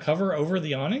vinyl cover over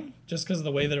the awning, just because of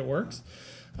the way that it works,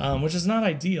 which is not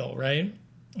ideal, right?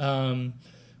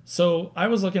 So I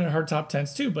was looking at hardtop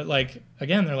tents too, but like,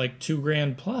 again, they're like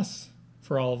 $2,000 plus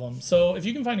for all of them. So if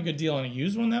you can find a good deal on a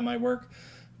used one, that might work.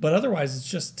 But otherwise, it's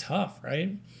just tough,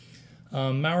 right?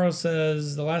 Mauro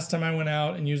says, the last time I went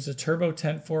out and used a turbo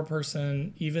tent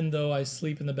 4-person, even though I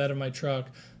sleep in the bed of my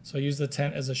truck, so I used the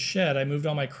tent as a shed, I moved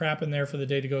all my crap in there for the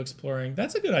day to go exploring.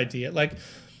 That's a good idea. Like,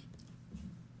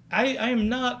 I am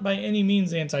not by any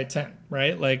means anti-tent,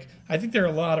 right? Like, I think there are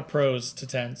a lot of pros to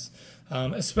tents.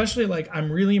 Especially, like,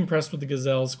 I'm really impressed with the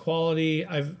Gazelle's quality.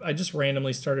 I just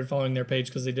randomly started following their page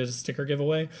because they did a sticker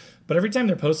giveaway. But every time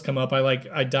their posts come up,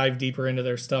 I dive deeper into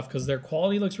their stuff because their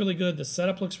quality looks really good. The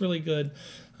setup looks really good.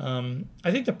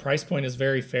 I think the price point is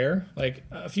very fair. Like,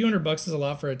 a few $100 is a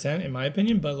lot for a tent, in my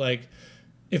opinion. But, like,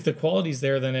 if the quality's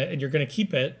there, then and you're going to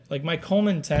keep it. Like, my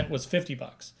Coleman tent was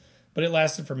 $50, but it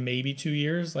lasted for maybe 2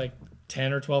 years, like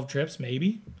 10 or 12 trips,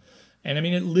 maybe. And I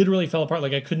mean, it literally fell apart.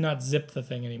 Like, I could not zip the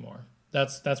thing anymore.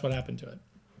 That's what happened to it.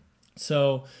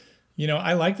 So, you know,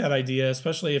 I like that idea,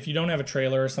 especially if you don't have a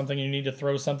trailer or something, you need to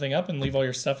throw something up and leave all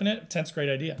your stuff in it. Tent's a great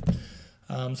idea.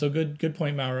 So good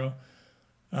point, Mauro.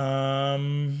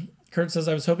 Kurt says,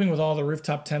 I was hoping with all the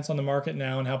rooftop tents on the market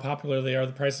now and how popular they are,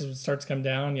 the prices would start to come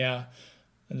down. Yeah,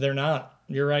 they're not.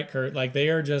 You're right, Kurt. Like, they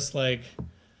are just like,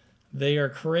 they are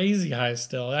crazy high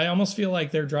still. I almost feel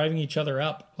like they're driving each other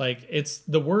up. Like, it's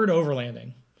the word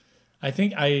overlanding.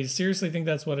 I seriously think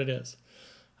that's what it is.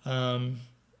 All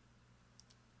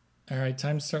right,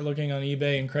 time to start looking on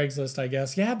eBay and Craigslist, I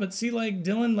guess. Yeah, but see, like,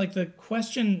 Dylan, like, the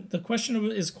question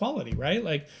is quality, right?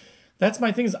 Like, that's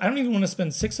my thing is I don't even want to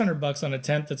spend $600 on a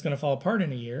tent that's going to fall apart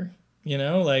in a year. You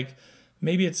know, like,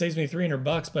 maybe it saves me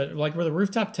 $300, but like with a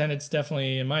rooftop tent, it's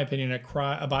definitely, in my opinion,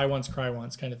 a buy once, cry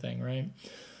once kind of thing, right?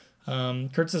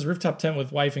 Kurt says rooftop tent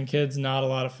with wife and kids, not a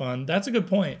lot of fun. That's a good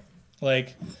point.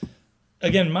 Like,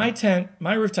 again,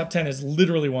 my rooftop tent is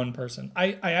literally one person.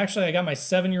 I got my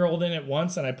 7-year-old in it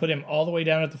once, and I put him all the way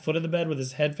down at the foot of the bed with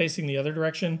his head facing the other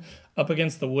direction up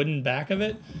against the wooden back of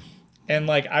it. And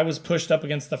like, I was pushed up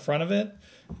against the front of it,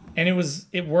 and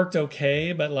it worked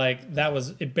okay, but like,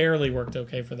 it barely worked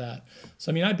okay for that.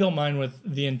 So, I mean, I built mine with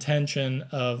the intention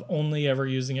of only ever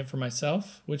using it for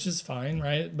myself, which is fine,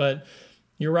 right? But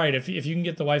you're right. If you can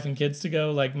get the wife and kids to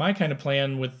go, like, my kind of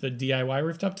plan with the DIY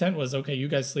rooftop tent was, okay, you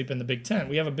guys sleep in the big tent.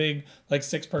 We have a big, like,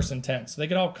 6-person tent, so they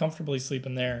could all comfortably sleep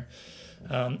in there.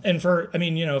 And I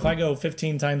mean, you know, if I go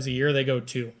 15 times a year, they go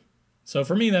 2. So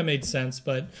for me, that made sense,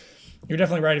 but you're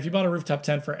definitely right. If you bought a rooftop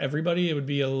tent for everybody, it would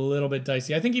be a little bit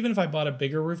dicey. I think even if I bought a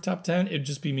bigger rooftop tent, it'd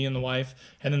just be me and the wife,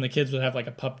 and then the kids would have like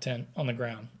a pup tent on the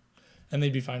ground, and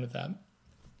they'd be fine with that.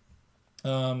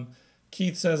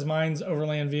 Keith says, mine's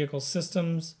Overland Vehicle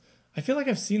Systems. I feel like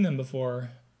I've seen them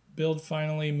before. Build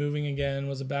finally moving again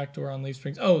was a backdoor on Leaf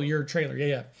Springs. Oh, your trailer.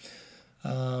 Yeah.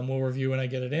 We'll review when I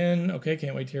get it in. Okay,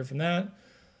 can't wait to hear from that.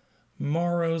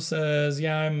 Morrow says,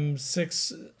 yeah, I'm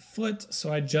 6 foot,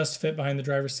 so I just fit behind the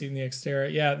driver's seat in the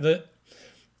Xterra. Yeah,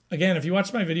 again, if you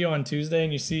watch my video on Tuesday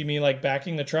and you see me like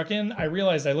backing the truck in, I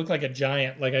realized I look like a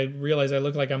giant. Like, I realized I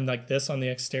look like I'm like this on the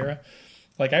Xterra.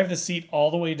 Like, I have the seat all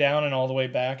the way down and all the way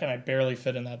back, and I barely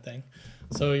fit in that thing.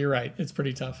 So you're right. It's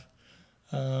pretty tough.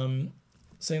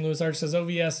 St. Louis Arch says,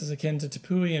 OVS is akin to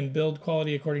Tepui in build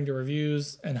quality according to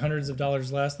reviews and hundreds of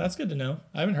dollars less. That's good to know.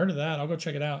 I haven't heard of that. I'll go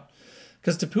check it out.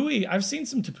 Because Tepui, I've seen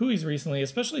some Tepuis recently,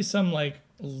 especially some like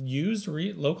used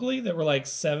locally that were like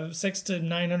 $600 to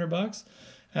 $900.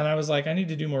 And I was like, I need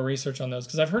to do more research on those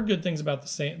because I've heard good things about the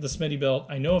Smittybilt.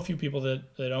 I know a few people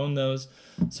that own those,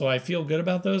 so I feel good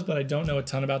about those, but I don't know a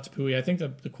ton about Tepui. I think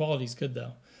the quality's good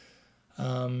though.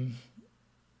 And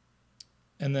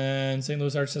then St.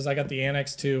 Louis Arch says, I got the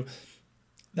Annex too.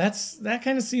 That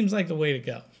kind of seems like the way to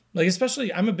go. Like,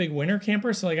 especially, I'm a big winter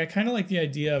camper, so like I kind of like the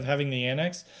idea of having the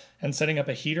Annex and setting up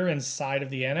a heater inside of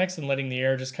the Annex and letting the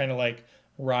air just kind of like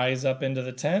rise up into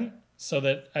the tent so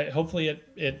that hopefully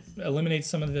it eliminates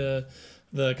some of the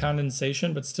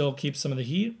condensation but still keeps some of the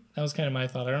heat. That was kind of my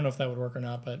thought. I don't know if that would work or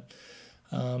not, but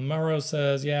Mauro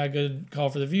says, yeah, good call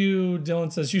for the view.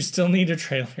 Dylan says, you still need a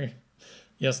trailer.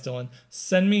 Yes, Dylan.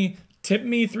 Tip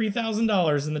me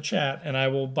 $3,000 in the chat and I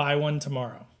will buy one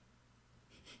tomorrow.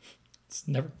 It's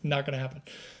not going to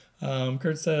happen.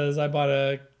 Kurt says, I bought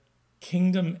a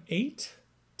Kingdom 8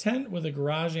 tent with a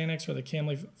garage annex for the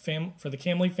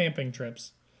Camley camping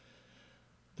trips.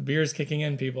 The beer is kicking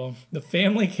in, people. The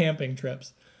family camping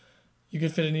trips. You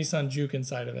could fit a Nissan Juke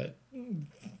inside of it.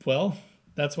 Well,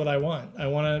 that's what I want.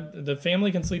 The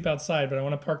family can sleep outside, but I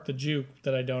want to park the Juke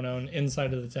that I don't own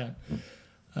inside of the tent.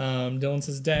 Dylan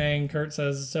says, dang. Kurt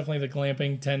says, it's definitely the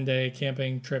glamping 10-day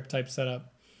camping trip type setup.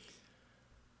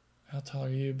 How tall are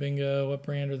you? Bingo. What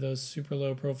brand are those super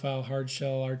low profile hard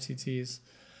shell RTTs?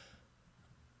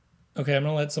 Okay, I'm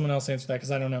going to let someone else answer that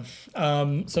because I don't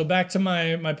know. So back to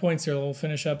my points here. We'll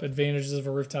finish up advantages of a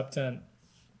rooftop tent.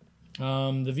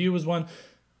 The view was one.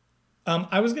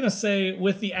 I was going to say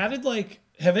with the added, like,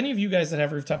 have any of you guys that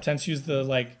have rooftop tents used the,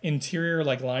 like, interior,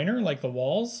 like, liner, like the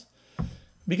walls?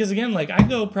 Because, again, like, I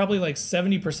go probably, like,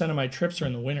 70% of my trips are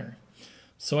in the winter.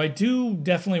 So I do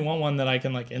definitely want one that I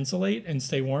can like insulate and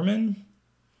stay warm in.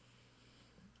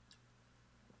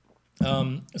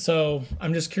 So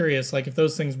I'm just curious, like if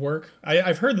those things work.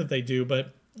 I've heard that they do,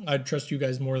 but I'd trust you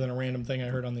guys more than a random thing I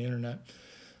heard on the internet.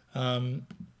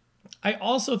 I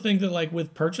also think that like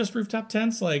with purchased rooftop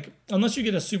tents, like unless you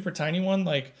get a super tiny one,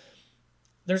 like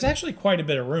there's actually quite a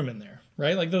bit of room in there,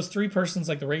 right? Like those 3 persons,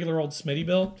 like the regular old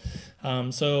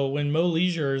Smittybilt. So when Mo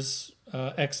Leisure's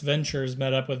X Ventures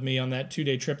met up with me on that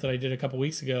 2-day trip that I did a couple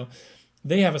weeks ago,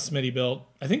 they have a Smittybilt.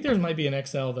 I think theirs might be an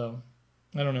XL though.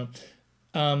 I don't know.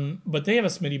 But they have a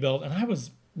Smittybilt, and I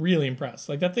was really impressed.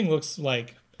 Like that thing looks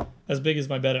like as big as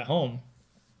my bed at home.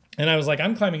 And I was like,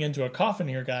 I'm climbing into a coffin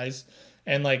here, guys.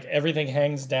 And like everything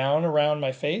hangs down around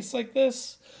my face like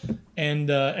this. And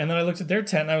then I looked at their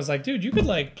tent and I was like, dude, you could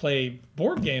like play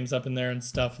board games up in there and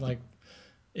stuff. Like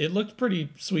it looked pretty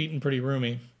sweet and pretty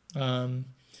roomy.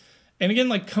 And again,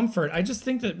 like comfort, I just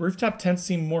think that rooftop tents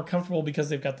seem more comfortable because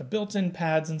they've got the built-in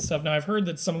pads and stuff. Now I've heard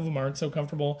that some of them aren't so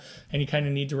comfortable and you kind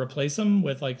of need to replace them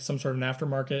with like some sort of an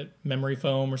aftermarket memory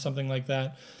foam or something like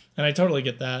that. And I totally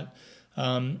get that.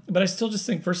 But I still just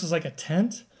think versus like a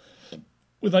tent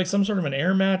with like some sort of an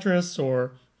air mattress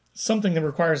or something that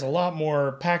requires a lot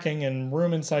more packing and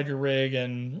room inside your rig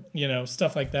and, you know,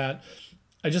 stuff like that.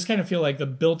 I just kind of feel like the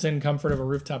built-in comfort of a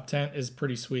rooftop tent is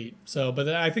pretty sweet. So, but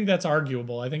I think that's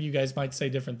arguable. I think you guys might say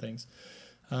different things.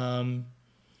 So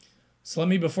let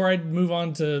me, before I move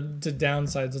on to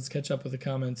downsides, let's catch up with the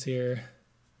comments here.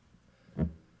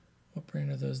 What brand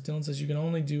are those? Dylan says you can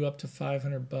only do up to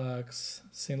 $500.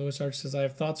 St. Louis Arch says I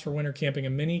have thoughts for winter camping: a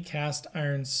mini cast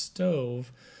iron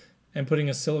stove and putting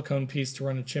a silicone piece to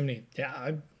run a chimney.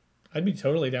 Yeah, I'd be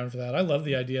totally down for that. I love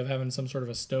the idea of having some sort of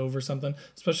a stove or something,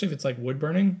 especially if it's like wood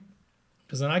burning,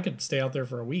 because then I could stay out there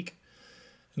for a week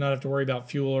and not have to worry about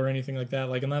fuel or anything like that.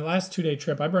 Like in my last 2-day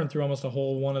trip, I burned through almost a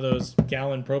whole one of those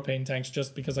gallon propane tanks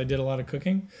just because I did a lot of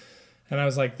cooking. And I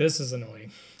was like, this is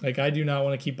annoying. Like, I do not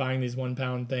want to keep buying these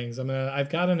 1-pound things. I've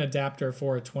got an adapter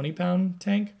for a 20-pound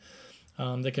tank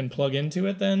that can plug into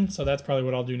it then. So that's probably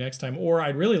what I'll do next time. Or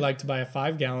I'd really like to buy a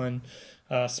 5-gallon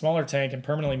smaller tank and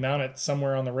permanently mount it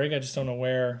somewhere on the rig. I just don't know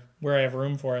where I have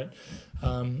room for it.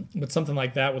 But something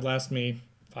like that would last me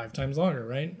 5 times longer,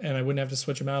 right? And I wouldn't have to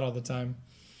switch them out all the time.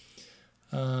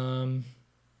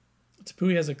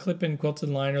 Tepui has a clip-in quilted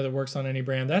liner that works on any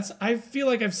brand. I feel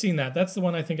like I've seen that. That's the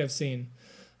one I think I've seen.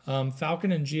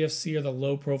 Falcon and GFC are the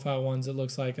low-profile ones, it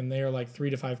looks like, and they are like $3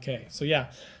 to $5K. So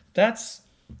yeah, that's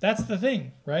the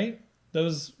thing, right?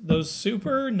 Those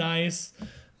super nice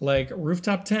like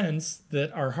rooftop tents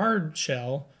that are hard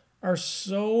shell are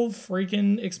so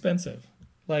freaking expensive.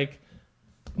 Like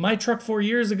my truck 4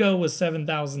 years ago was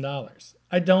 $7,000.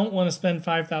 I don't want to spend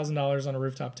 $5,000 on a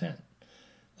rooftop tent.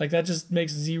 Like that just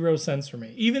makes 0 sense for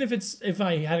me. Even if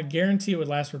I had a guarantee it would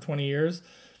last for 20 years,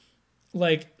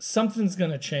 like something's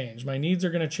going to change. My needs are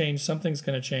going to change. Something's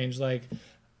going to change. Like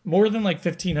more than like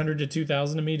 1,500 to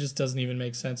 2,000 to me just doesn't even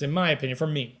make sense in my opinion, for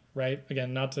me, right?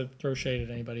 Again, not to throw shade at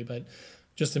anybody, but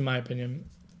just in my opinion.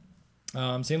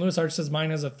 St. Louis Arch says mine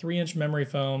has a 3-inch memory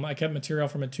foam. I kept material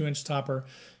from a 2-inch topper.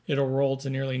 It'll roll to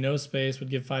nearly no space,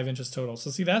 would give 5 inches total. So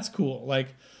see, that's cool. Like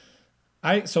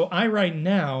I right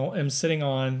now am sitting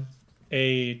on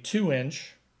a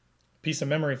 2-inch piece of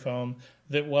memory foam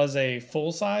that was a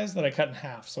full size that I cut in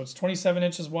half. So it's 27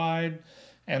 inches wide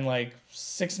and like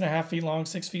 6.5 feet long,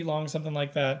 6 feet long, something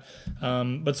like that.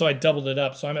 But so I doubled it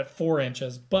up. So I'm at 4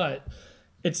 inches, but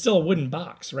it's still a wooden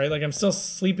box, right? Like I'm still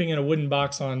sleeping in a wooden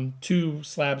box on 2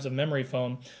 slabs of memory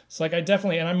foam. So like I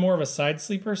definitely, and I'm more of a side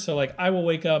sleeper. So like I will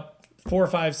wake up 4,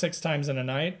 5, 6 times in a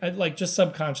night. I'd like just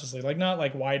subconsciously, like not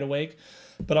like wide awake,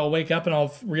 but I'll wake up and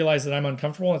I'll realize that I'm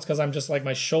uncomfortable. And it's because I'm just like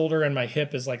my shoulder and my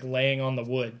hip is like laying on the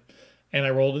wood, and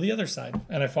I roll to the other side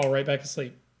and I fall right back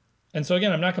asleep. And so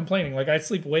again, I'm not complaining. Like I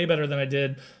sleep way better than I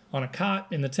did on a cot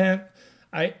in the tent.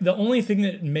 The only thing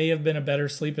that may have been a better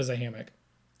sleep is a hammock.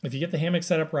 If you get the hammock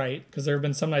set up right, because there have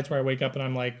been some nights where I wake up and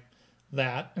I'm like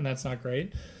that, and that's not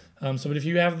great. But if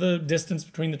you have the distance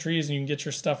between the trees and you can get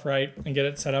your stuff right and get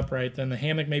it set up right, then the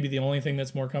hammock may be the only thing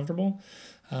that's more comfortable.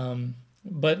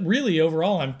 But really,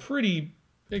 overall, I'm pretty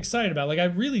excited about it. Like, I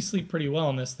really sleep pretty well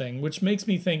on this thing, which makes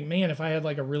me think, man, if I had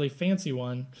like a really fancy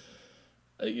one,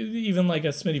 even like a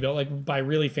Smittybilt, like by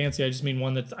really fancy, I just mean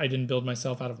one that I didn't build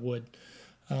myself out of wood.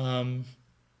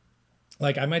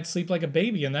 Like I might sleep like a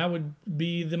baby, and that would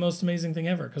be the most amazing thing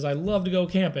ever, because I love to go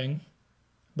camping,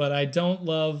 but I don't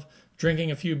love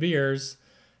drinking a few beers.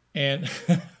 And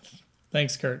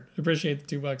thanks, Kurt. Appreciate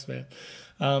the $2, man.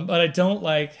 But I don't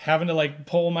like having to like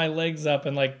pull my legs up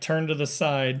and like turn to the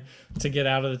side to get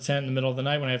out of the tent in the middle of the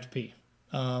night when I have to pee.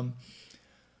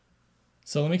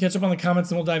 So let me catch up on the comments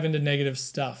and we'll dive into negative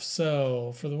stuff.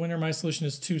 So for the winter, my solution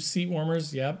is 2 seat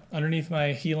warmers. Yep. Underneath my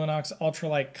Helinox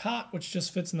ultralight cot, which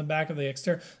just fits in the back of the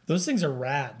exterior. Those things are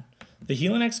rad. The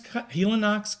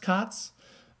Helinox cots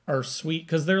are sweet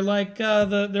because they're like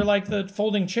the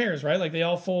folding chairs, right? Like they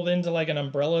all fold into like an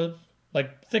umbrella,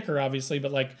 like thicker obviously,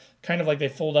 but like kind of like they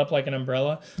fold up like an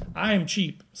umbrella. I am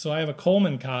cheap, so I have a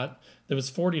Coleman cot that was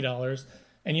 $40.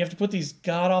 And you have to put these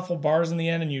god-awful bars in the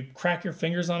end, and you crack your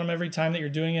fingers on them every time that you're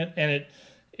doing it, and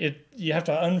you have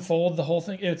to unfold the whole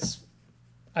thing.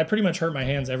 I pretty much hurt my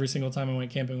hands every single time I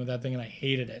went camping with that thing, and I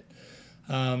hated it.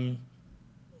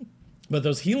 But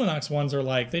those Helinox ones are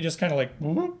like, they just kind of like,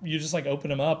 whoop, you just like open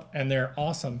them up, and they're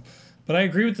awesome. But I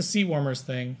agree with the seat warmers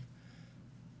thing.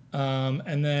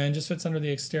 And then just fits under the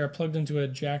exterior, plugged into a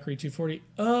Jackery 240.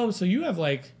 Oh, so you have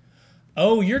like,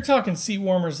 oh, you're talking seat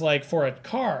warmers like for a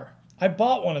car. I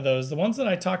bought one of those. The ones that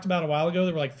I talked about a while ago,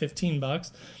 they were like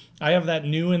 $15. I have that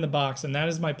new in the box, and that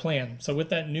is my plan. So with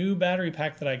that new battery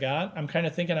pack that I got, I'm kind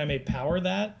of thinking I may power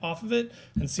that off of it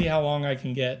and see how long I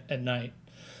can get at night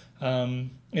in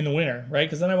the winter, right?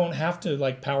 Because then I won't have to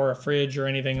like power a fridge or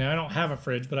anything. Now, I don't have a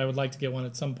fridge, but I would like to get one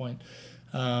at some point.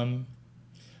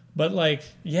 But like,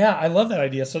 yeah, I love that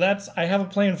idea. So I have a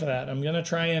plan for that. I'm gonna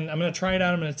try it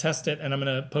out. I'm gonna test it, and I'm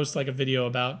gonna post like a video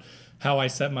about how I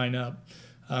set mine up.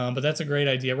 But that's a great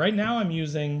idea. Right now I'm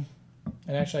using,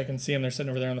 and actually I can see them, they're sitting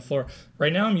over there on the floor.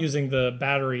 Right now I'm using the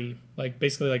battery, like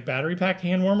basically like battery pack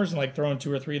hand warmers, and like throwing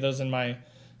 2 or 3 of those in my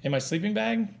sleeping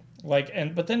bag.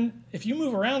 But then if you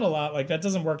move around a lot, like that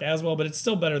doesn't work as well, but it's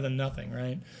still better than nothing,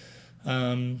 right?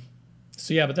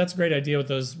 So yeah, but that's a great idea with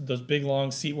those big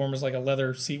long seat warmers, like a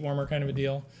leather seat warmer kind of a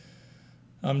deal.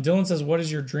 Dylan says, what is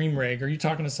your dream rig? Are you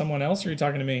talking to someone else or are you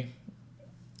talking to me?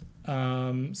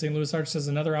 St. Louis Arch says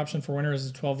another option for winter is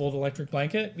a 12-volt electric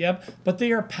blanket. Yep, but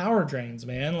they are power drains,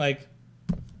 man. Like,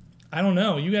 I don't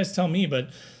know. You guys tell me, but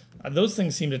those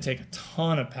things seem to take a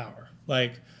ton of power.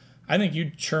 Like, I think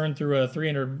you'd churn through a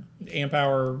 300 amp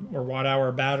hour or watt hour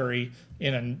battery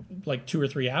in like 2 or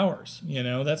 3 hours. You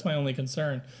know, that's my only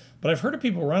concern. But I've heard of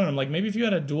people running them. Like maybe if you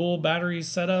had a dual battery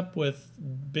setup with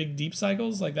big deep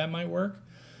cycles, like that might work.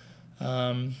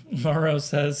 Morrow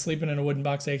says sleeping in a wooden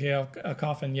box, aka a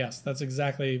coffin. Yes, that's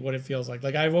exactly what it feels like.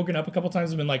 Like I've woken up a couple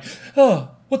times and been like, oh,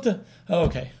 what the? Oh,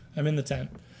 okay, I'm in the tent.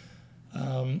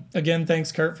 Again,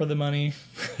 thanks Kurt for the money.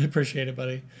 Appreciate it,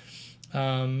 buddy.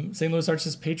 St. Louis Arch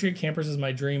says Patriot Campers is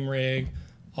my dream rig.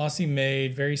 Aussie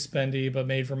made, very spendy, but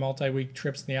made for multi-week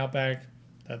trips in the outback.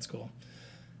 That's cool.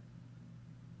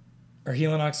 Are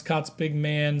Helinox cots big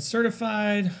man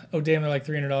certified? Oh, damn, they're like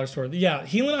 $300 for it. Yeah,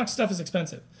 Helinox stuff is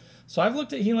expensive. So I've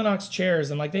looked at Helinox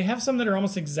chairs, and like they have some that are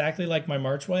almost exactly like my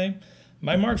Marchway.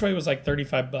 My Marchway was like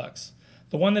 $35.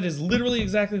 The one that is literally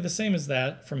exactly the same as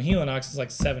that from Helinox is like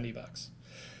 $70.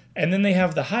 And then they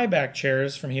have the high back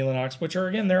chairs from Helinox, which are,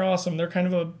 again, they're awesome. They're kind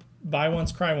of a buy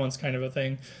once, cry once kind of a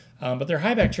thing. But their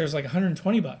high back chairs are like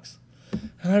 $120.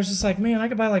 And I was just like, man, I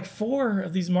could buy like 4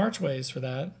 of these Marchways for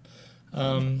that.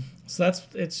 So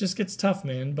it just gets tough,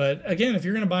 man. But again, if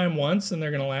you're going to buy them once and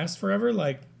they're going to last forever,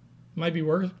 like might be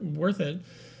worth it.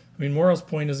 I mean, Morrow's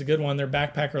Point is a good one. They're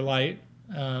backpacker light.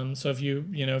 So if you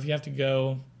have to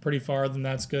go pretty far, then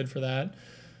that's good for that.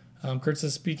 Kurt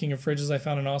says, speaking of fridges, I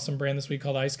found an awesome brand this week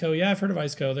called Iceco. Yeah, I've heard of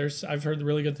Iceco. I've heard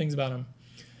really good things about them.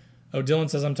 Oh, Dylan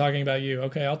says, I'm talking about you.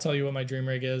 Okay, I'll tell you what my dream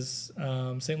rig is.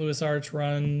 St. Louis Arch,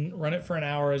 run it for an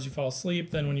hour as you fall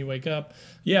asleep. Then when you wake up.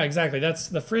 Yeah, exactly. That's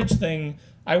the fridge thing.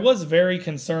 I was very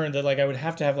concerned that like I would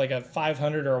have to have like a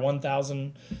 500 or a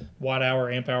 1,000 watt hour,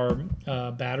 amp hour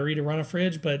battery to run a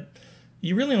fridge. But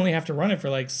you really only have to run it for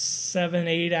like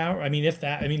 7-8 hours. I mean, if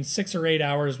that, 6 or 8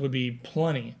 hours would be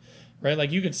plenty, right?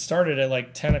 Like you could start it at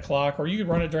like 10 o'clock or you could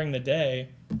run it during the day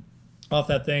off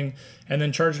that thing and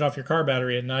then charge it off your car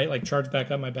battery at night, like charge back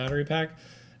up my battery pack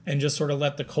and just sort of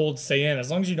let the cold stay in.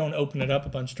 As long as you don't open it up a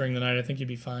bunch during the night, I think you'd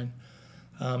be fine.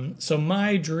 So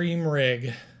my dream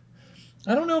rig,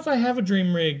 I don't know if I have a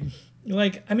dream rig.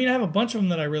 Like, I have a bunch of them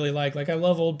that I really like. Like I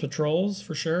love old Patrols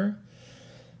for sure.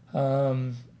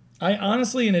 I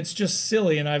honestly, and it's just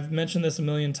silly, and I've mentioned this a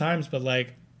million times, but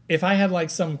like if I had like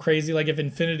some crazy, like if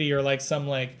Infinity or like some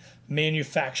like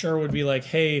manufacturer would be like,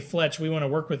 hey, Fletch, we want to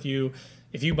work with you.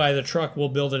 If you buy the truck, we'll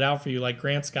build it out for you. Like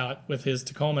Grant Scott with his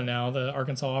Tacoma now, the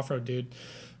Arkansas off-road dude,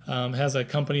 has a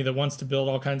company that wants to build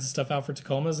all kinds of stuff out for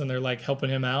Tacomas, and they're like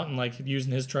helping him out and like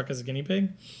using his truck as a guinea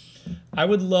pig. I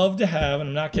would love to have, and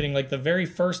I'm not kidding, like the very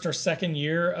first or second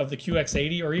year of the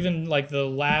QX80, or even like the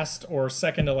last or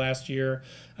second to last year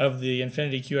of the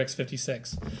Infiniti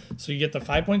QX56. So you get the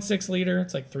 5.6 liter,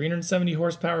 it's like 370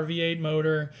 horsepower V8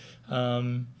 motor.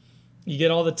 You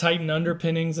get all the Titan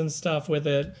underpinnings and stuff with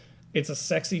it. It's a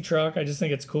sexy truck. I just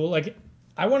think it's cool. Like,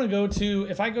 I want to go to,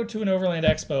 if I go to an Overland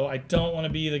Expo, I don't want to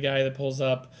be the guy that pulls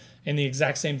up in the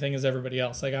exact same thing as everybody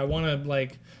else. Like, I want to,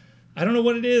 like, I don't know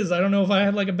what it is. I don't know if I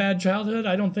had like a bad childhood.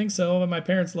 I don't think so. But my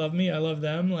parents love me. I love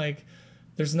them. Like,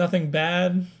 there's nothing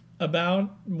bad about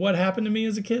what happened to me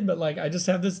as a kid, but like, I just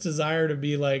have this desire to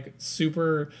be like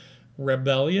super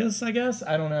rebellious, I guess.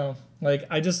 I don't know. Like,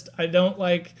 I don't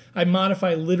like, I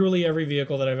modify literally every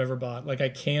vehicle that I've ever bought. Like, I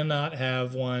cannot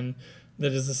have one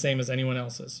that is the same as anyone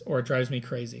else's, or it drives me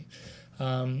crazy.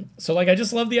 So like, I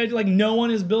just love the idea, like, no one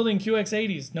is building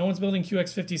QX80s. No one's building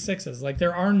QX56s. Like,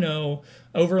 there are no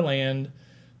Overland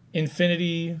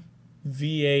Infinity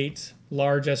V8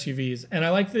 large SUVs. And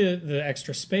I like the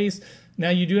extra space. Now,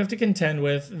 you do have to contend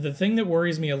with, the thing that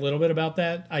worries me a little bit about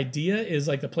that idea is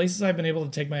like the places I've been able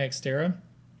to take my Xterra,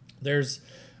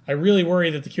 I really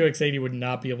worry that the QX80 would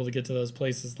not be able to get to those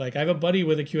places. Like, I have a buddy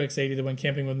with a QX80 that went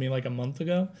camping with me like a month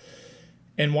ago.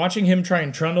 And watching him try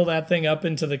and trundle that thing up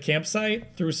into the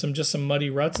campsite through just some muddy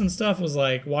ruts and stuff was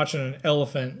like watching an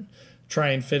elephant try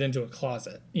and fit into a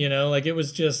closet. You know, like, it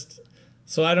was just,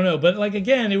 so I don't know. But like,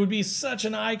 again, it would be such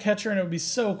an eye catcher and it would be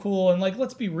so cool. And like,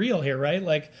 let's be real here, right?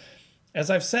 Like,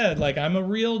 as I've said, like, I'm a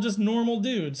real just normal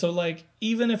dude. So like,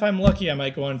 even if I'm lucky, I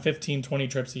might go on 15, 20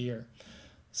 trips a year.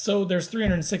 So there's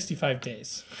 365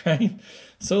 days, right?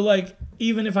 So like,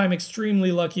 even if I'm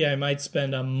extremely lucky, I might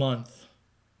spend a month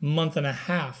and a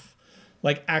half,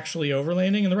 like, actually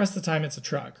overlanding, and the rest of the time it's a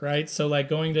truck, right? So like,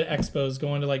 going to expos,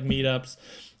 going to like meetups,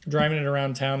 driving it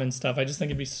around town and stuff, I just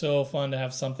think it'd be so fun to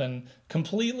have something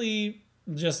completely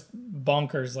just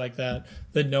bonkers like that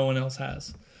no one else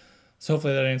has. So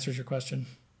hopefully that answers your question.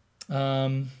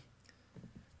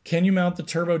 Can you mount the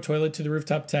turbo toilet to the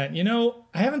rooftop tent? You know,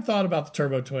 I haven't thought about the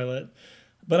turbo toilet,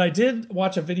 but I did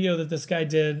watch a video that this guy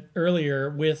did earlier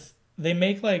with, they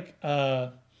make like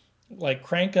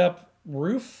crank up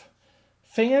roof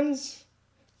fans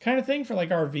kind of thing for like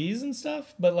RVs and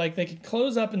stuff, but like, they can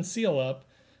close up and seal up,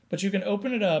 but you can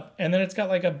open it up and then it's got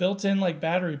like a built-in like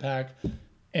battery pack,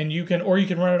 and you can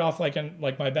run it off like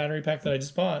my battery pack that I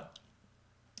just bought,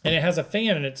 and it has a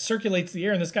fan and it circulates the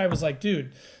air. And this guy was like,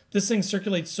 dude, this thing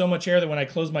circulates so much air that when I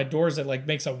close my doors, it like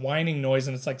makes a whining noise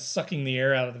and it's like sucking the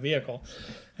air out of the vehicle.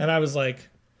 And I was like,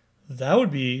 that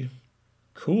would be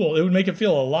cool. It would make it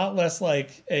feel a lot less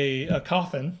like a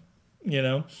coffin, you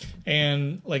know?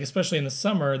 And like, especially in the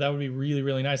summer, that would be really,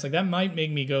 really nice. Like, that might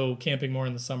make me go camping more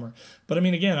in the summer. But I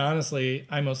mean, again, honestly,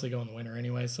 I mostly go in the winter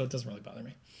anyway, so it doesn't really bother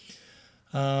me.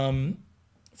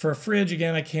 For a fridge,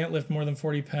 again, I can't lift more than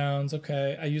 40 pounds.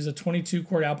 Okay. I use a 22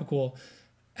 quart Alpacool.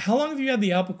 How long have you had the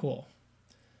Alpacool?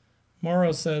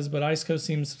 Morrow says, but Iceco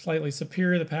seems slightly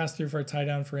superior. The pass-through for a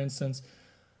tie-down, for instance.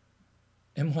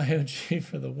 MYOG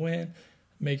for the win.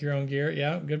 Make your own gear.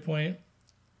 Yeah, good point.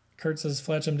 Kurt says,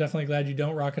 Fletch, I'm definitely glad you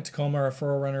don't rock a Tacoma or a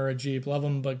 4Runner or a Jeep. Love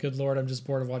them, but good Lord, I'm just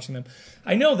bored of watching them.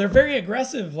 I know, they're very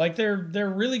aggressive. Like, they're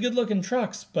really good-looking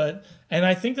trucks, and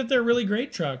I think that they're really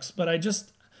great trucks, but I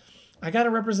got to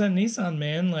represent Nissan,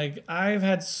 man. Like, I've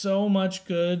had so much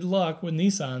good luck with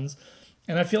Nissans,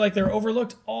 and I feel like they're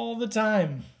overlooked all the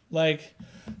time. Like,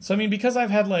 so I mean, because I've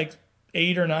had like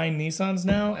 8 or 9 Nissans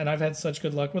now, and I've had such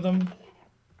good luck with them,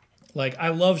 like, I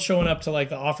love showing up to like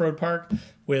the off-road park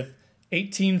with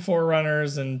 18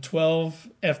 4Runners and 12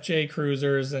 FJ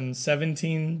Cruisers and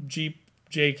 17 Jeep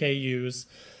JKUs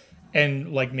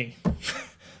and like me.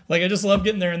 Like, I just love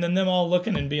getting there and then them all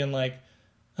looking and being like,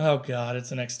 oh God,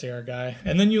 it's an Xterra guy.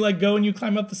 And then you like go and you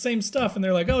climb up the same stuff and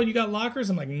they're like, oh, you got lockers?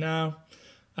 I'm like, no,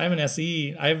 I have an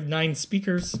SE. I have 9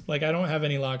 speakers. Like, I don't have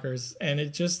any lockers. And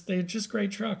they're just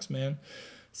great trucks, man.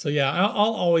 So yeah,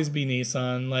 I'll always be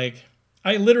Nissan. Like,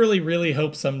 I literally really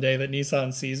hope someday that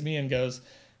Nissan sees me and goes,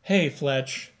 hey,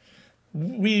 Fletch,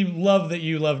 we love that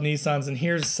you love Nissans, and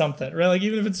here's something, right? Like,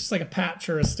 even if it's just like a patch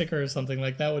or a sticker or something,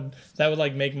 like that would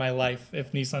like make my life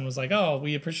if Nissan was like, oh,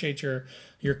 we appreciate your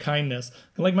kindness.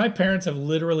 And like, my parents have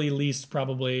literally leased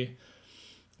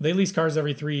they lease cars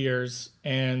every 3 years,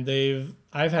 and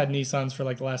I've had Nissans for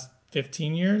like the last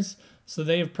 15 years. So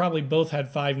they have probably both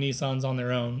had 5 Nissans on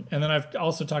their own. And then I've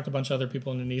also talked a bunch of other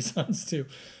people into Nissans too,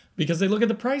 because they look at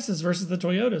the prices versus the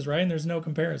Toyotas, right? And there's no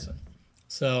comparison.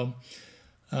 So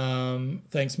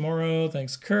thanks, Morrow.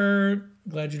 Thanks, Kurt.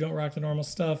 Glad you don't rock the normal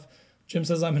stuff. Jim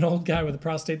says, I'm an old guy with a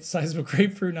prostate the size of a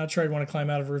grapefruit. Not sure I'd want to climb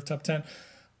out of a rooftop tent.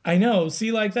 I know.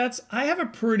 See, like, I have a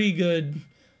pretty good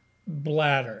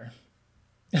bladder.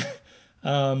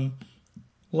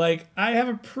 Like, I have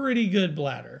a pretty good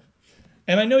bladder.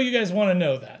 And I know you guys want to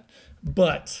know that.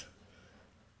 But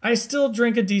I still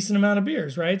drink a decent amount of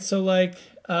beers, right? So like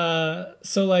I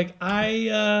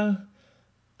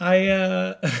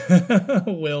Will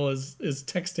is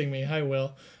texting me. Hi,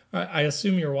 Will. I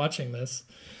assume you're watching this.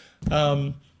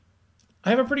 I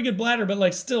have a pretty good bladder, but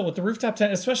like still with the rooftop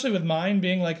tent, especially with mine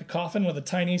being like a coffin with a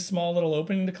tiny, small little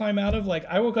opening to climb out of. Like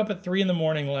I woke up at 3 in the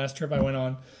morning the last trip I went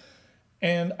on,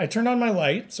 and I turned on my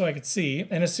light so I could see.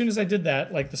 And as soon as I did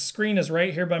that, like the screen is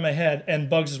right here by my head, and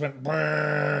bugs just went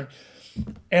brrr.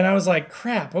 And I was like,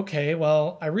 crap. Okay,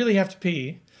 well I really have to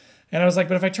pee. And I was like,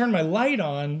 but if I turn my light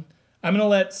on, I'm gonna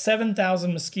let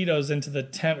 7,000 mosquitoes into the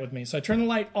tent with me. So I turn the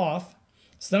light off.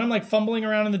 So then I'm like fumbling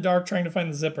around in the dark trying to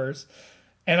find the zippers,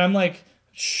 and I'm like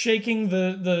shaking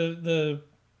the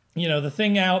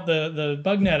thing out, the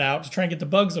bug net out to try and get the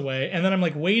bugs away. And then I'm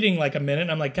like waiting like a minute,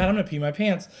 and I'm like, God, I'm gonna pee my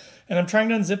pants. And I'm trying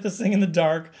to unzip this thing in the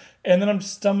dark, and then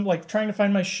I'm like trying to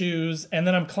find my shoes, and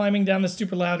then I'm climbing down the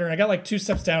stupid ladder, and I got like 2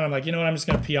 steps down. I'm like, you know what, I'm just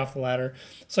gonna pee off the ladder.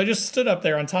 So I just stood up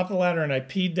there on top of the ladder, and I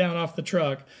peed down off the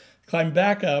truck, climbed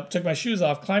back up, took my shoes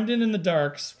off, climbed in the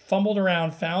dark, fumbled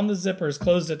around, found the zippers,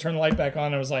 closed it, turned the light back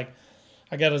on. I was like,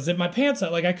 I gotta zip my pants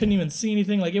up. Like I couldn't even see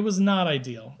anything. Like it was not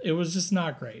ideal. It was just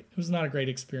not great. It was not a great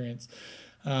experience.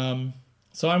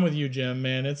 So I'm with you, Jim,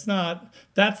 man. It's not,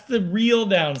 that's the real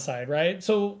downside, right?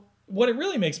 So what it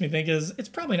really makes me think is it's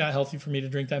probably not healthy for me to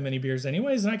drink that many beers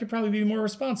anyways, and I could probably be more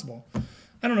responsible.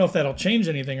 I don't know if that'll change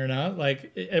anything or not.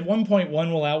 Like at one point,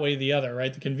 one will outweigh the other,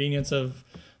 right? The convenience of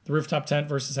the rooftop tent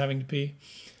versus having to pee.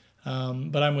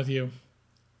 But I'm with you.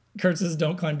 Kurt says,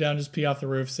 don't climb down, just pee off the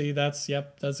roof. See, that's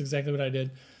exactly what I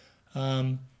did.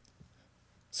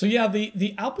 So yeah,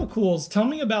 the Alpacools, tell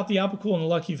me about the Alpacool and the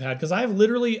luck you've had. Because I've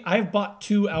bought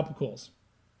 2 Alpacools.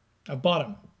 I've bought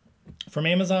them from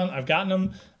Amazon. I've gotten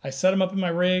them. I set them up in my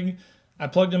rig. I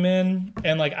plugged them in,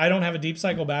 and like, I don't have a deep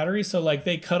cycle battery. So like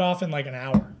they cut off in like an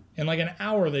hour. In like an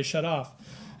hour they shut off.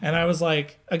 And I was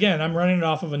like, again, I'm running it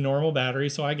off of a normal battery.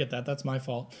 So I get that. That's my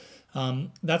fault.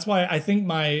 That's why I think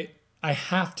I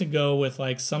have to go with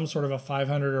like some sort of a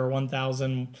 500 or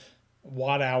 1,000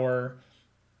 watt hour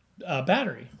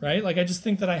battery, right? Like I just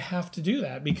think that I have to do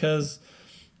that because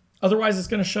otherwise it's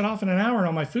going to shut off in an hour and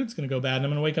all my food's going to go bad. And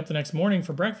I'm going to wake up the next morning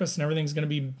for breakfast and everything's going to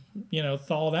be,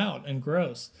 thawed out and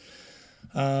gross.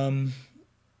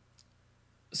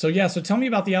 So yeah, so tell me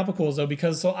about the Alpacools though,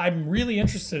 because I'm really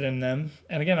interested in them.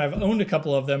 And again, I've owned a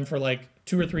couple of them for like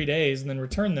 2 or 3 days and then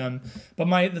returned them. But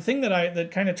the thing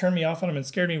that kind of turned me off on them and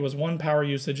scared me was 1, power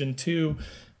usage, and 2,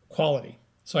 quality.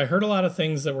 So I heard a lot of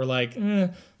things that were like,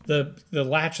 the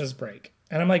latches break.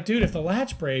 And I'm like, dude, if the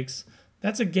latch breaks,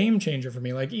 that's a game changer for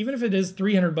me. Like even if it is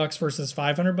 $300 versus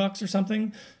 $500 or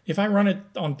something, if I run it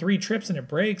on 3 trips and it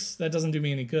breaks, that doesn't do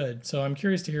me any good. So I'm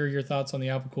curious to hear your thoughts on the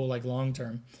Alpacool like long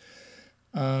term.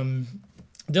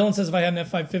 Dylan says if I had an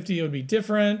F550, it would be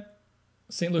different.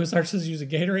 St. Louis Arch says use a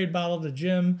Gatorade bottle to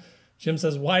Jim. Jim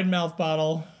says wide mouth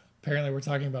bottle. Apparently we're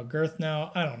talking about girth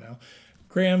now. I don't know.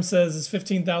 Graham says is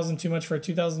 15,000 too much for a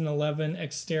 2011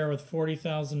 Xterra with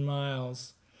 40,000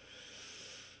 miles?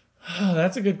 Oh,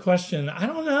 that's a good question. I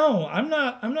don't know. I'm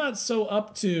not so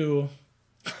up to.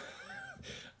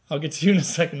 I'll get to you in a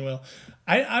second, Will.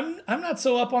 I'm not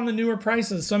so up on the newer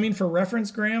prices. So I mean, for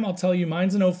reference, Graham, I'll tell you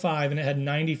mine's an 05 and it had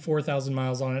 94,000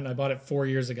 miles on it, and I bought it 4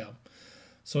 years ago.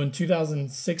 So in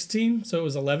 2016, so it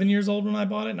was 11 years old when I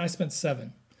bought it, and I spent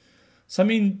 7. So I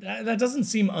mean, that doesn't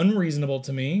seem unreasonable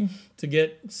to me to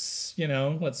get,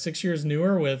 6 years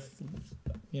newer with,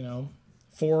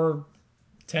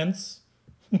 4/10.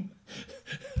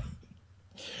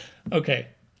 Okay,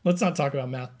 let's not talk about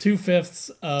math.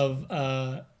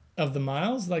 2/5 of the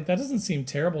miles, like that doesn't seem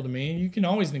terrible to me. You can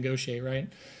always negotiate, right?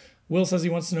 Will says he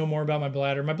wants to know more about my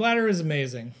bladder. My bladder is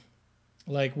amazing.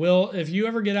 Like, Will, if you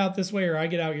ever get out this way or I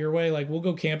get out your way, like we'll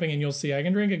go camping and you'll see I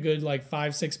can drink a good like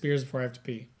 5-6 beers before I have to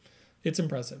pee. It's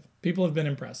impressive. People have been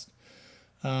impressed.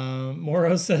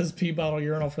 Moro says pee bottle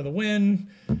urinal for the win.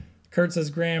 Kurt says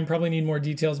Graham probably need more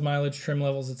details, mileage, trim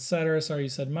levels, etc. Sorry you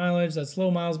said mileage. That's low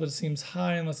miles, but it seems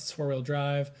high unless it's 4-wheel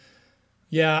drive.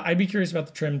 Yeah, I'd be curious about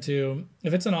the trim too.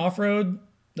 If it's an off-road,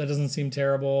 that doesn't seem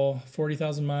terrible.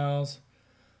 40,000 miles.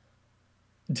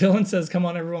 Dylan says, come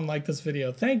on, everyone, like this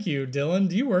video. Thank you, Dylan.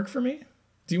 Do you work for me?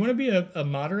 Do you want to be a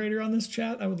moderator on this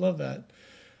chat? I would love that.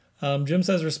 Jim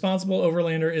says, responsible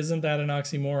overlander, isn't that an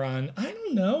oxymoron? I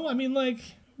don't know. I mean, like,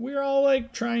 we're all,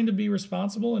 like, trying to be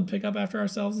responsible and pick up after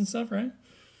ourselves and stuff, right?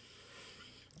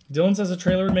 Dylan says a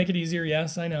trailer would make it easier.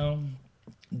 Yes, I know.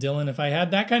 Dylan, if I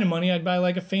had that kind of money, I'd buy,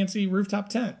 like, a fancy rooftop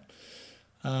tent.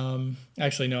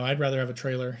 Actually, no, I'd rather have a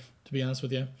trailer, to be honest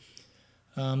with you.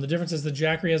 The difference is the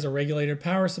Jackery has a regulated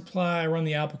power supply. I run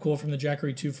the Alpacool from the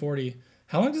Jackery 240.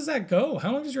 How long does that go?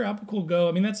 How long does your Alpacool go?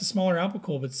 I mean, that's a smaller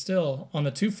Alpacool, but still, on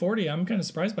the 240, I'm kind of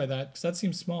surprised by that because that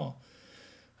seems small.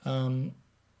 And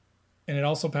and it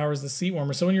also powers the seat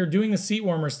warmer. So when you're doing the seat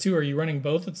warmers too, are you running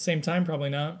both at the same time? Probably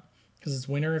not, because it's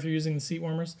winter if you're using the seat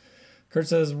warmers. Kurt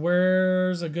says,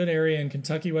 where's a good area in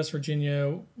Kentucky, West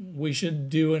Virginia? We should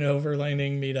do an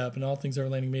overlanding meetup, an all things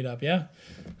overlanding meetup. Yeah,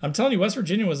 I'm telling you, West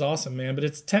Virginia was awesome, man, but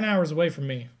it's 10 hours away from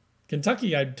me.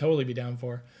 Kentucky, I'd totally be down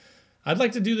for. I'd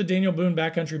like to do the Daniel Boone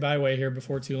Backcountry Byway here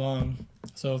before too long.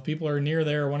 So if people are near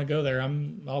there or want to go there,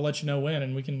 I'll let you know when,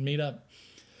 and we can meet up.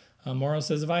 Morrow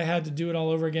says, if I had to do it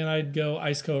all over again, I'd go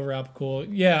Ice Cove or Alpacool.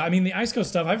 Yeah, I mean, the Ice Cove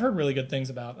stuff, I've heard really good things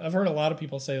about. I've heard a lot of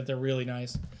people say that they're really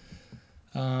nice.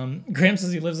 Graham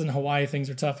says he lives in Hawaii. Things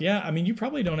are tough. Yeah, I mean, you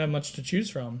probably don't have much to choose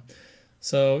from.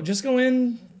 So just go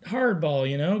in hardball,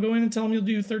 you know? Go in and tell them you'll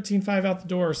do 13.5 out the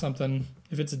door or something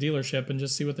if it's a dealership, and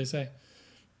just see what they say.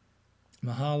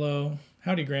 Mahalo.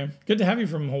 Howdy, Graham. Good to have you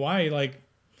from Hawaii. Like,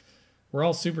 we're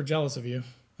all super jealous of you,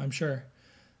 I'm sure.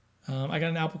 I got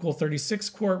an Alpacool 36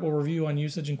 quart. We'll review on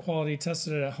usage and quality.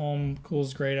 Tested it at home.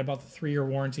 Cool's great. I bought the 3-year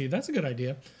warranty. That's a good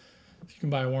idea if you can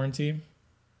buy a warranty.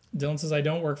 Dylan says, I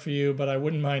don't work for you, but I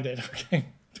wouldn't mind it. Okay,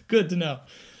 good to know.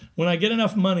 When I get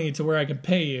enough money to where I can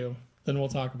pay you, then we'll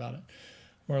talk about it.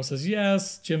 Morrow says,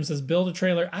 yes. Jim says, build a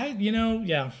trailer.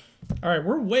 Yeah. All right,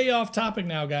 we're way off topic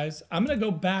now, guys. I'm going to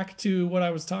go back to what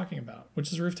I was talking about,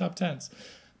 which is rooftop tents.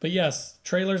 But yes,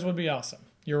 trailers would be awesome.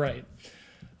 You're right.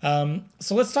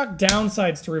 So let's talk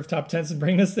downsides to rooftop tents and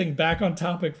bring this thing back on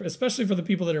topic, especially for the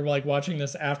people that are like watching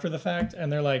this after the fact,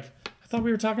 and they're like, I thought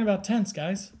we were talking about tents,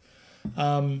 guys.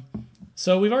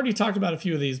 So we've already talked about a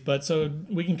few of these, but so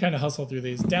we can kind of hustle through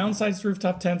these. Downsides to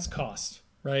rooftop tents: cost,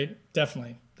 right?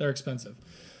 Definitely. They're expensive.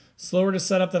 Slower to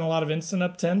set up than a lot of instant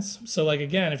up tents. So like,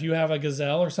 again, if you have a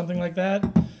Gazelle or something like that,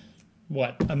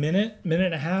 what, a minute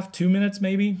and a half, 2 minutes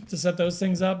maybe to set those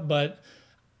things up. But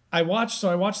I watched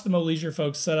the Mo Leisure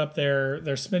folks set up their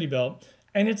Smittybilt,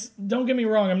 and it's, don't get me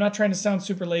wrong, I'm not trying to sound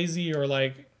super lazy or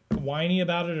like whiny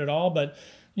about it at all, but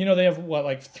you know, they have what,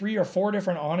 like 3 or 4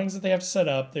 different awnings that they have to set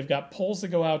up. They've got poles that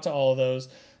go out to all of those.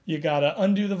 You got to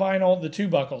undo the vinyl, the 2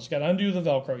 buckles. You got to undo the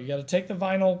Velcro. You got to take the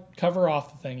vinyl cover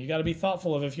off the thing. You got to be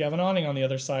thoughtful of, if you have an awning on the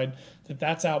other side,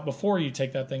 that's out before you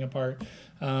take that thing apart.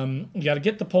 You got to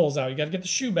get the poles out. You got to get the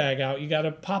shoe bag out. You got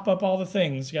to pop up all the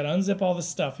things. You got to unzip all the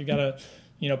stuff. You got to,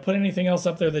 you know, put anything else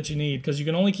up there that you need, because you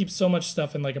can only keep so much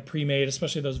stuff in like a pre-made,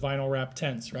 especially those vinyl wrap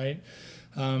tents, right?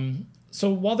 So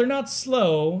while they're not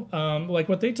slow, like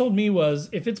what they told me was,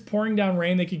 if it's pouring down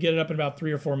rain, they could get it up in about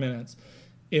 3 or 4 minutes.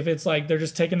 If it's like they're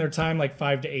just taking their time, like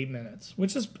 5 to 8 minutes,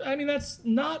 which is, I mean, that's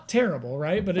not terrible,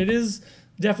 right? But it is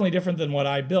definitely different than what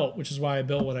I built, which is why I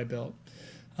built what I built.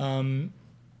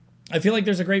 I feel like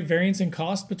there's a great variance in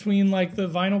cost between like the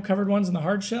vinyl covered ones and the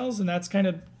hard shells, and that's kind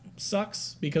of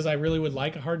sucks, because I really would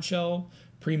like a hard shell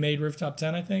pre-made rooftop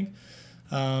tent, I think.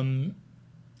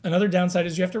 Another downside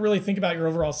is you have to really think about your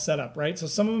overall setup, right? So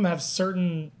some of them have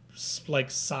certain like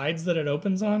sides that it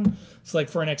opens on. So like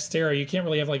for an Xterra, you can't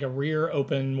really have like a rear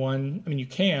open one. I mean, you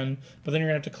can, but then you're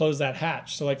gonna have to close that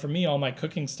hatch. So like for me, all my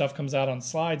cooking stuff comes out on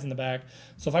slides in the back.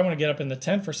 So if I want to get up in the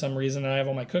tent for some reason and I have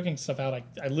all my cooking stuff out,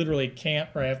 I literally can't,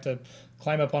 or I have to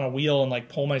climb up on a wheel and like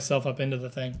pull myself up into the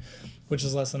thing, which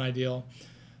is less than ideal.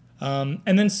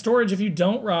 And then storage, if you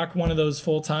don't rock one of those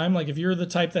full time, like if you're the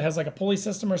type that has like a pulley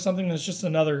system or something, that's just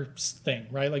another thing,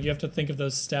 right? Like you have to think of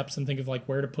those steps and think of like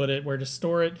where to put it, where to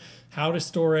store it, how to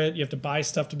store it. You have to buy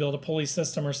stuff to build a pulley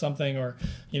system or something, or,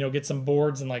 you know, get some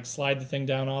boards and like slide the thing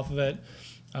down off of it.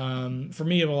 For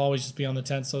me, it will always just be on the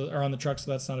tent, or on the truck,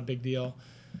 so that's not a big deal.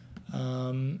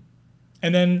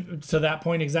 And then to that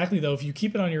point exactly, though, if you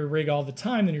keep it on your rig all the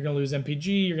time, then you're going to lose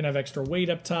MPG. You're going to have extra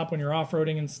weight up top when you're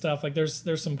off-roading and stuff. Like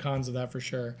there's some cons of that for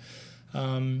sure.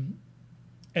 And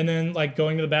then like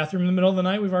going to the bathroom in the middle of the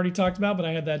night, we've already talked about, but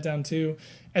I had that down too.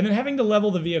 And then having to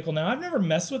level the vehicle. Now, I've never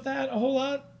messed with that a whole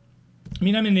lot. I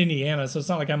mean, I'm in Indiana, so it's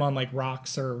not like I'm on like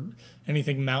rocks or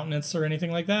anything mountainous or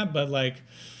anything like that. But like,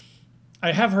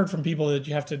 I have heard from people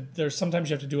that sometimes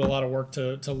you have to do a lot of work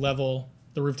to level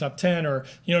the rooftop tent, or,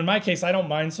 you know, in my case, I don't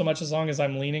mind so much as long as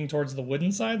I'm leaning towards the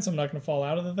wooden side, so I'm not going to fall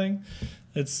out of the thing.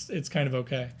 It's kind of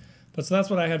okay. But so that's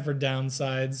what I had for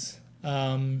downsides.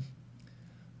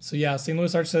 So yeah, St.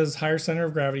 Louis Arch says higher center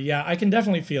of gravity. Yeah, I can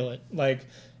definitely feel it. Like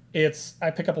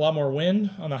I pick up a lot more wind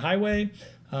on the highway.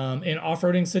 In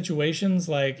off-roading situations,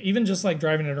 like even just like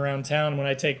driving it around town when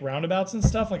I take roundabouts and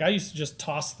stuff, like I used to just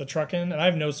toss the truck in, and I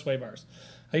have no sway bars.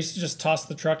 I used to just toss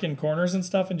the truck in corners and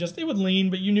stuff, and just, it would lean,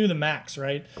 but you knew the max,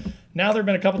 right? Now there have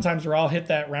been a couple times where I'll hit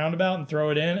that roundabout and throw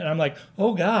it in, and I'm like,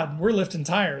 oh God, we're lifting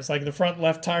tires. Like the front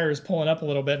left tire is pulling up a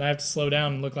little bit, and I have to slow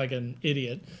down and look like an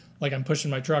idiot, like I'm pushing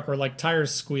my truck, or like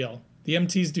tires squeal. The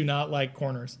MTs do not like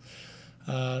corners.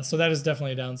 So that is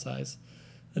definitely a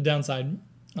downside.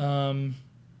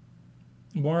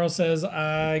 Moro says,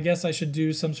 I guess I should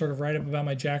do some sort of write-up about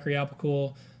my Jackery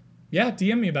Alpicool. Yeah,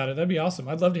 DM me about it. That'd be awesome.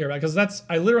 I'd love to hear about it, because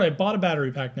I literally bought a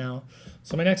battery pack now.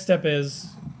 So my next step is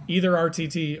either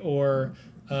RTT or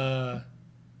a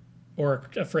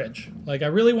fridge. Like, I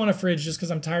really want a fridge just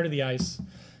because I'm tired of the ice.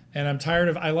 And I'm tired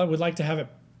of, would like to have it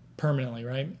permanently,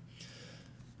 right?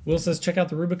 Will says, check out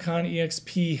the Rubicon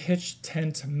EXP hitch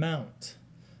tent mount.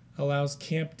 Allows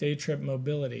camp day trip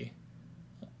mobility.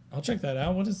 I'll check that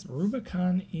out. What is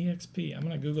Rubicon EXP? I'm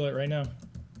going to Google it right now.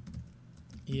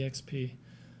 EXP.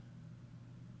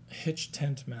 Hitch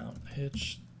tent mount.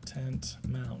 Hitch tent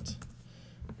mount.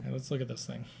 Okay, let's look at this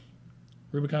thing.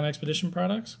 Rubicon Expedition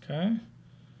products. Okay.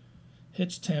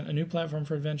 Hitch tent, a new platform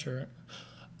for adventure.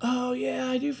 Oh, yeah,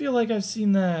 I do feel like I've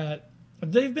seen that.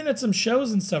 They've been at some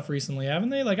shows and stuff recently, haven't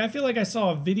they? Like, I feel like I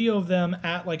saw a video of them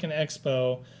at, like, an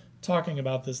expo talking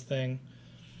about this thing.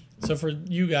 So for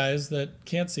you guys that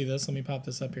can't see this, let me pop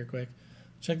this up here quick.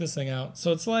 Check this thing out.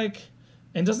 So it's like,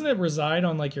 and doesn't it reside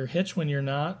on, like, your hitch when you're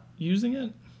not using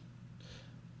it?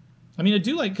 I mean, I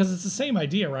do like, because it's the same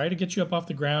idea, right? It gets you up off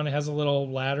the ground. It has a little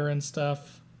ladder and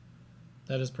stuff.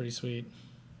 That is pretty sweet.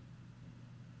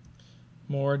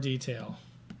 More detail.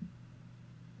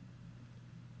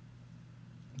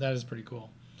 That is pretty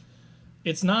cool.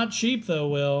 It's not cheap though,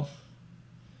 Will.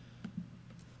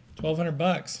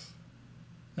 $1,200.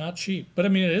 Not cheap. But I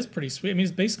mean, it is pretty sweet. I mean,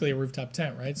 it's basically a rooftop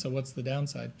tent, right? So what's the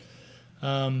downside?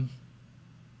 Build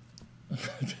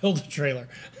a trailer.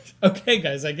 Okay,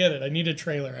 guys, I get it. I need a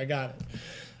trailer. I got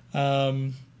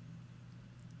it.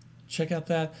 Check out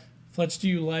that. Fletch, do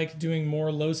you like doing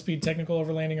more low-speed technical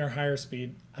overlanding or higher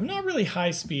speed? I'm not really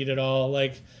high speed at all.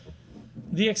 Like,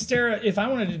 the Xterra, if I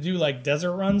wanted to do, like,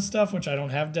 desert run stuff, which I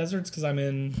don't have deserts because I'm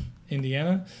in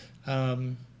Indiana,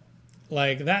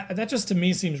 like, that just to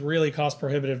me seems really cost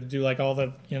prohibitive to do, like, all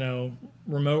the, you know,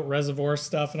 remote reservoir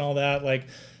stuff and all that. Like,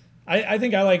 I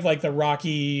think I like the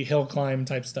rocky hill climb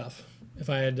type stuff if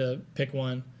I had to pick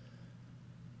one.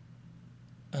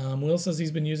 Will says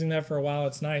he's been using that for a while.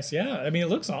 It's nice. Yeah, I mean, it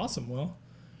looks awesome, Will.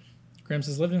 Graham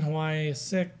says, lived in Hawaii, is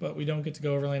sick, but we don't get to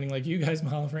go overlanding like you guys.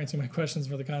 Mahalo for answering my questions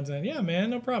for the content. Yeah, man,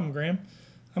 no problem, Graham.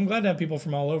 I'm glad to have people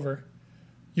from all over.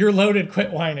 You're loaded,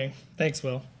 quit whining. Thanks,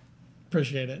 Will.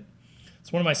 Appreciate it.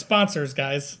 It's one of my sponsors,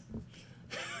 guys.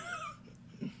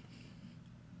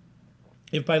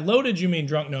 If by loaded you mean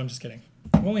drunk, no, I'm just kidding.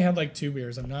 I've only had like 2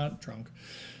 beers. I'm not drunk.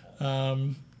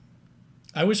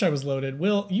 I wish I was loaded.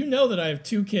 Will, you know that I have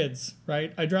 2 kids,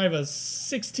 right? I drive a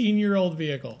 16-year-old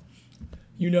vehicle.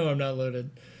 You know I'm not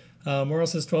loaded. Moral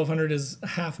says 1,200 is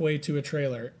halfway to a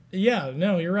trailer. Yeah,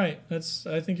 no, you're right.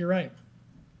 I think you're right.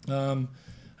 I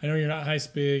know you're not high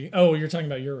speed. Oh, you're talking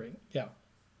about your rig. Yeah.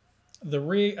 The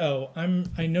rig. Oh,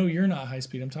 I know you're not high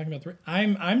speed. I'm talking about the rig.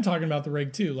 I'm talking about the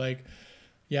rig too. Like,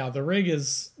 yeah, the rig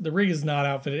is not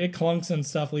outfitted. It clunks and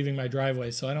stuff leaving my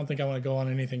driveway, so I don't think I want to go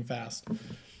on anything fast.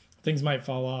 Things might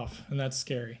fall off, and that's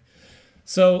scary.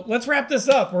 So let's wrap this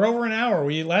up. We're over an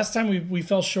hour. Last time we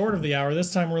fell short of the hour.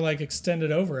 This time we're like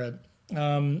extended over it.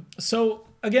 So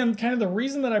again, kind of the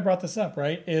reason that I brought this up,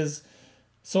 right, is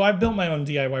so I've built my own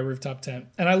DIY rooftop tent,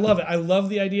 and I love it. I love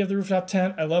the idea of the rooftop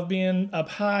tent. I love being up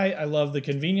high. I love the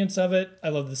convenience of it. I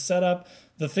love the setup.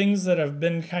 The things that have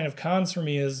been kind of cons for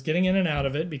me is getting in and out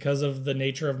of it because of the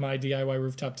nature of my DIY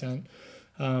rooftop tent.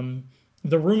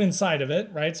 The room inside of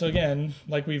it, right? So again,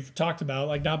 like we've talked about,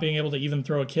 like not being able to even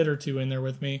throw a kid or 2 in there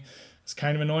with me is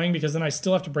kind of annoying because then I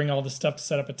still have to bring all the stuff to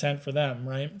set up a tent for them,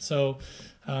 right? So,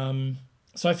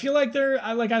 so I feel like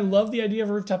I love the idea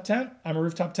of a rooftop tent. I'm a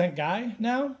rooftop tent guy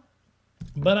now,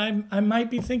 but I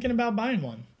might be thinking about buying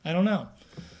one. I don't know.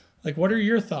 Like, what are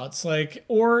your thoughts? Like,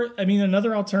 or, I mean,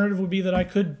 another alternative would be that I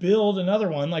could build another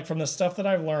one, like from the stuff that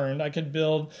I've learned, I could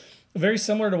build very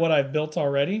similar to what I've built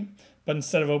already, but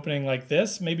instead of opening like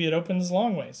this, maybe it opens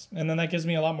long ways. And then that gives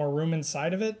me a lot more room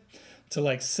inside of it to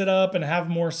like sit up and have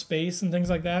more space and things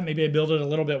like that. Maybe I build it a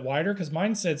little bit wider because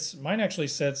mine actually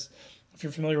sits, if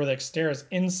you're familiar with Xterra,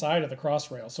 inside of the cross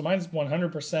rail. So mine's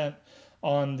 100%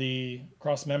 on the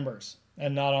cross members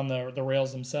and not on the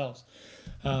rails themselves.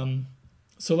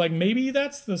 So like maybe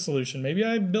that's the solution. Maybe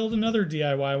I build another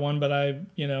DIY one, but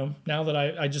now that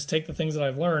I just take the things that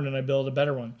I've learned and I build a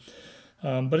better one.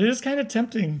 But it is kind of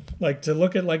tempting, like to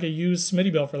look at like a used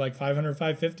Smittybilt for like 500,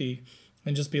 550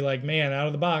 and just be like, man, out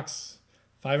of the box,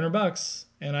 $500,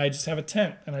 and I just have a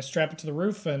tent and I strap it to the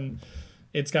roof and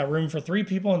it's got room for 3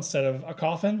 people instead of a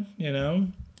coffin.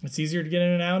 It's easier to get in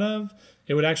and out of.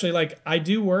 It would actually, like, I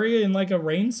do worry in like a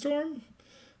rainstorm,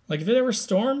 like if it ever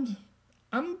stormed,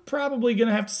 I'm probably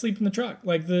gonna have to sleep in the truck.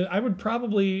 Like I would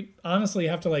probably honestly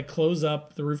have to like close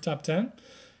up the rooftop tent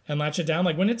and latch it down.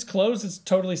 Like when it's closed, it's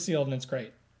totally sealed and it's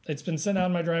great. It's been sitting out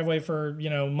in my driveway for,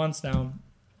 months now.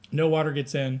 No water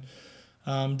gets in.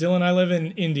 Dylan, I live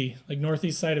in Indy, like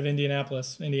northeast side of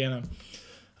Indianapolis, Indiana.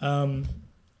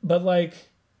 But like,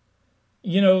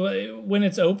 when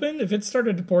it's open, if it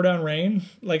started to pour down rain,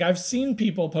 like I've seen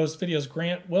people post videos.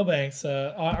 Grant Wilbanks,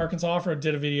 Arkansas Off-Road,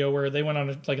 did a video where they went on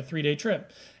a 3-day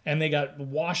trip and they got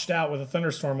washed out with a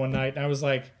thunderstorm one night. And I was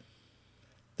like,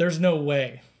 there's no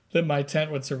way that my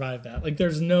tent would survive that. Like,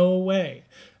 there's no way.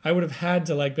 I would have had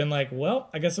to been like, well,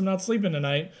 I guess I'm not sleeping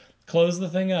tonight. Close the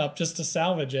thing up just to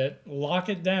salvage it, lock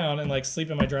it down, and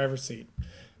sleep in my driver's seat,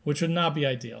 which would not be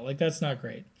ideal. That's not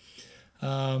great.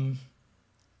 All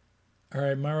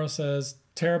right, Maro says,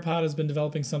 Terrapod has been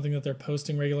developing something that they're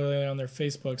posting regularly on their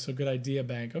Facebook, so good idea,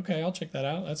 Bank. Okay, I'll check that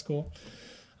out. That's cool.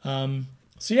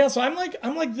 So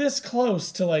I'm this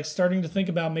close to starting to think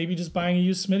about maybe just buying a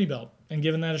used Smittybilt and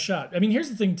giving that a shot. I mean, here's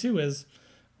the thing too is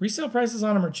resale prices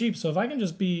on them are cheap, so if I can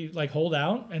just be hold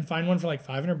out and find one for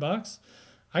 $500,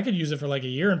 I could use it for a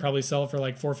year and probably sell it for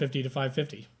 $450 to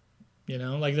 $550.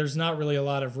 There's not really a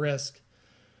lot of risk.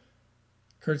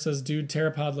 Kurt says, dude,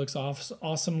 Terrapod looks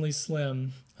awesomely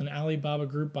slim. An Alibaba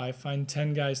group buy, find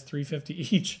 10 guys,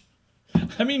 $350 each.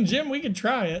 I mean, Jim, we could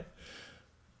try it.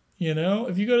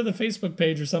 If you go to the Facebook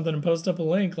page or something and post up a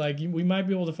link, we might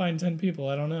be able to find 10 people.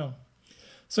 I don't know.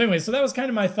 So anyway, so that was kind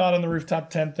of my thought on the rooftop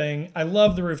tent thing. I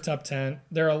love the rooftop tent.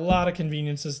 There are a lot of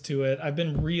conveniences to it. I've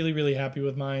been really, really happy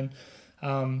with mine.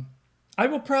 I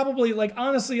will probably,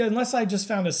 honestly, unless I just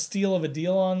found a steal of a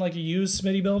deal on a used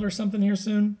Smittybilt or something here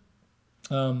soon,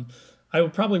 I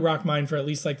would probably rock mine for at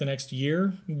least the next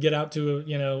year. Get out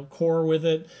to core with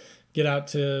it. Get out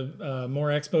to more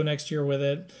expo next year with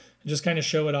it. Just kind of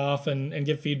show it off and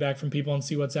get feedback from people and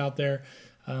see what's out there.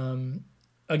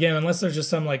 Again, unless there's just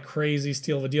some crazy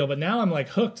steal of a deal. But now I'm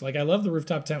hooked. I love the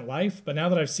rooftop tent life. But now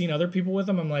that I've seen other people with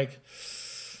them, I'm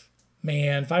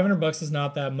man, $500 is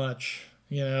not that much.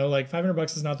 $500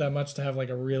 is not that much to have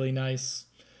a really nice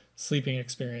sleeping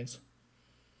experience.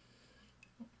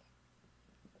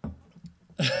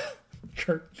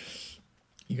 Kurt,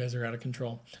 you guys are out of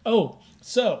control. Oh,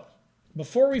 so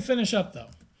before we finish up though,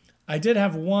 I did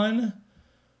have one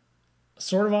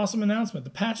sort of awesome announcement.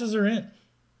 The patches are in.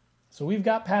 So we've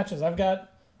got patches. I've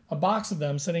got a box of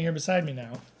them sitting here beside me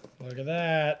now. Look at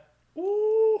that.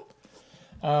 Ooh.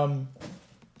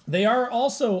 They are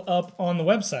also up on the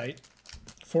website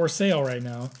for sale right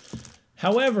now.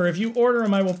 However, if you order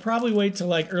them, I will probably wait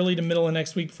till early to middle of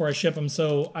next week before I ship them.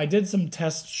 So I did some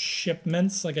test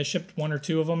shipments. I shipped 1 or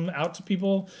 2 of them out to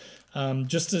people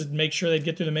just to make sure they'd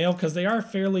get through the mail because they are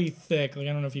fairly thick. I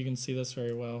don't know if you can see this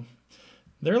very well.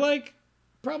 They're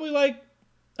probably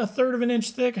a third of an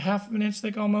inch thick, half of an inch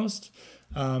thick almost.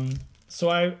 So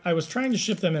I was trying to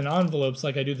ship them in envelopes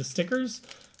like I do the stickers,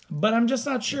 but I'm just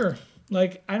not sure.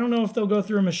 I don't know if they'll go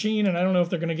through a machine, and I don't know if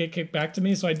they're going to get kicked back to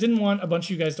me. So I didn't want a bunch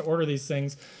of you guys to order these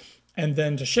things and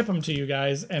then to ship them to you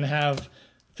guys and have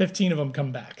 15 of them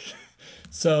come back.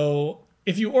 So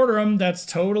if you order them, that's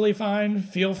totally fine.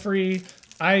 Feel free.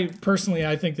 I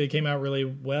think they came out really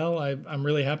well. I'm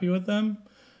really happy with them.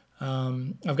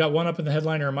 I've got one up in the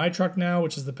headliner of my truck now,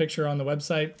 which is the picture on the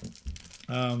website.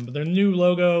 But their new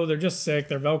logo, they're just sick.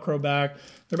 They're Velcro back.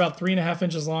 They're about 3.5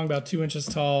 inches long, about 2 inches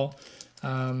tall.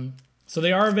 So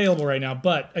they are available right now.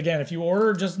 But again, if you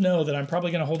order, just know that I'm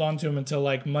probably going to hold on to them until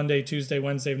Monday, Tuesday,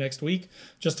 Wednesday of next week,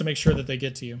 just to make sure that they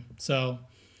get to you. So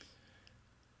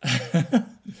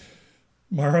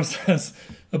Maro says,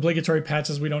 obligatory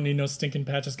patches. We don't need no stinking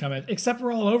patches comment, except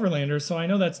we're all overlanders. So I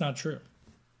know that's not true.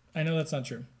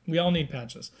 We all need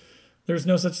patches. There's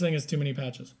no such thing as too many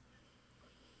patches.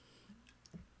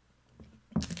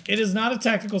 It is not a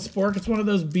tactical spork. It's one of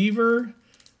those beaver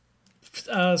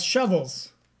shovels.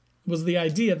 Was the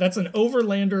idea. That's an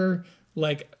overlander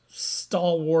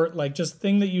stalwart just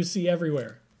thing that you see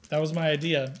everywhere. That was my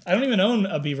idea. I don't even own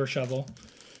a beaver shovel.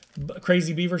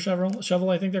 Crazy beaver shovel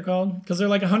I think they're called, because they're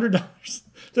 $100.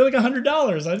 They're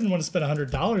 $100. I didn't want to spend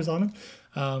 $100 on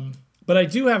them. But I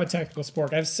do have a tactical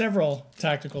spork. I have several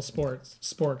tactical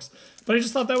sporks. But I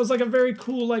just thought that was a very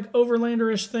cool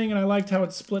overlander-ish thing, and I liked how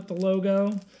it split the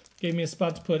logo. Gave me a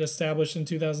spot to put established in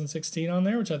 2016 on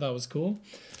there, which I thought was cool.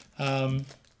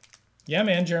 Yeah,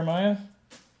 man, Jeremiah,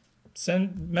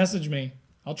 message me.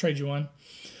 I'll trade you one.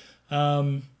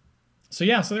 So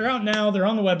yeah, so they're out now. They're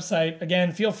on the website.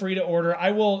 Again, feel free to order.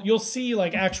 You'll see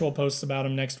actual posts about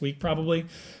them next week probably,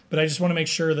 but I just want to make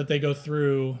sure that they go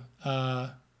through.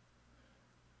 The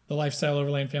Lifestyle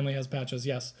Overland family has patches.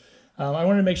 Yes. I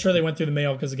wanted to make sure they went through the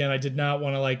mail because again, I did not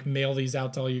want to mail these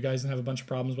out to all you guys and have a bunch of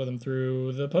problems with them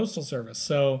through the postal service.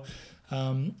 So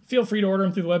feel free to order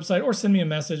them through the website or send me a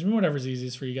message. Whatever's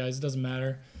easiest for you guys. It doesn't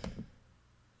matter.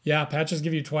 Yeah, patches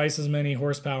give you twice as many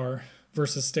horsepower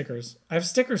versus stickers. I have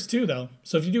stickers too, though.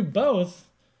 So if you do both,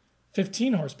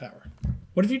 15 horsepower.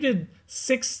 What if you did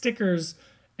 6 stickers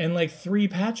and like 3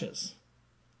 patches?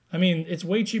 I mean, it's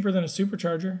way cheaper than a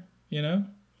supercharger, you know?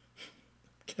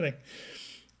 Kidding.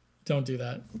 Don't do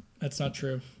that. That's not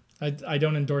true. I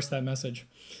don't endorse that message.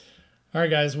 All right,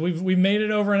 guys, we've made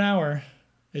it over an hour.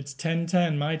 It's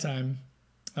 10:10 my time.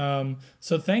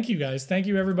 So thank you guys. Thank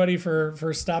you everybody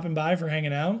for stopping by, for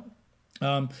hanging out.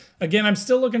 Again, I'm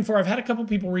still looking for, I've had a couple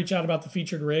people reach out about the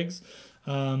featured rigs.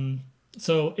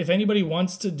 So if anybody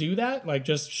wants to do that, like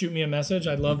just shoot me a message.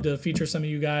 I'd love to feature some of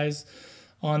you guys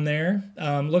on there.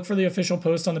 Look for the official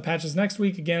post on the patches next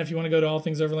week. Again, if you want to go to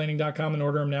allthingsoverlanding.com and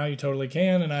order them now, you totally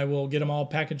can. And I will get them all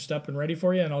packaged up and ready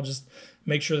for you. And I'll just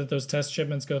make sure that those test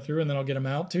shipments go through and then I'll get them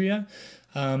out to you.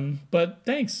 But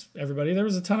thanks everybody. There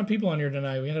was a ton of people on here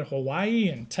tonight. We had Hawaii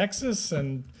and Texas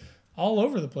and all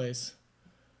over the place.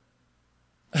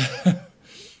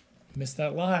 Missed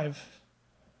that live.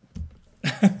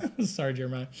 Sorry,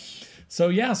 Jeremiah. So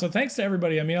yeah, so thanks to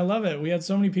everybody. I mean, I love it. We had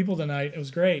so many people tonight. It was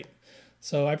great.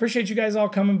 So I appreciate you guys all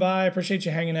coming by. I appreciate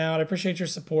you hanging out. I appreciate your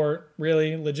support.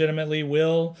 Really, legitimately,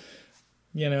 Will,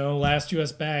 you know, Last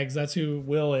US Bags. That's who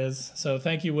Will is. So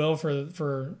thank you, Will,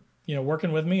 for you know,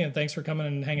 working with me, and thanks for coming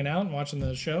and hanging out and watching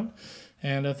the show.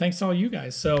 And thanks to all you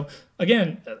guys. So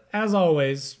again, as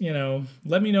always, you know,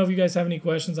 let me know if you guys have any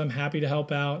questions. I'm happy to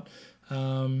help out.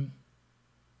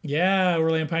 Yeah,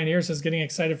 Overland Pioneer says getting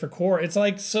excited for core. It's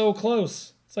like so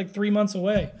close. It's like 3 months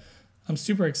away. I'm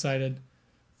super excited.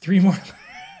 3 more.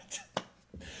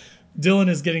 Dylan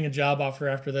is getting a job offer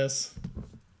after this.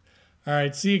 All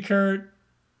right, see you, Kurt.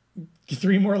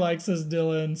 3 more likes, says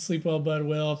Dylan. Sleep well, bud,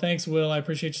 Will. Thanks, Will. I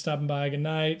appreciate you stopping by. Good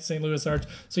night, St. Louis Arch.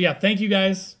 So yeah, thank you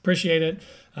guys. Appreciate it.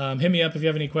 Hit me up if you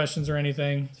have any questions or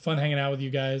anything. It's fun hanging out with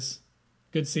you guys.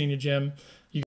 Good seeing you, Jim.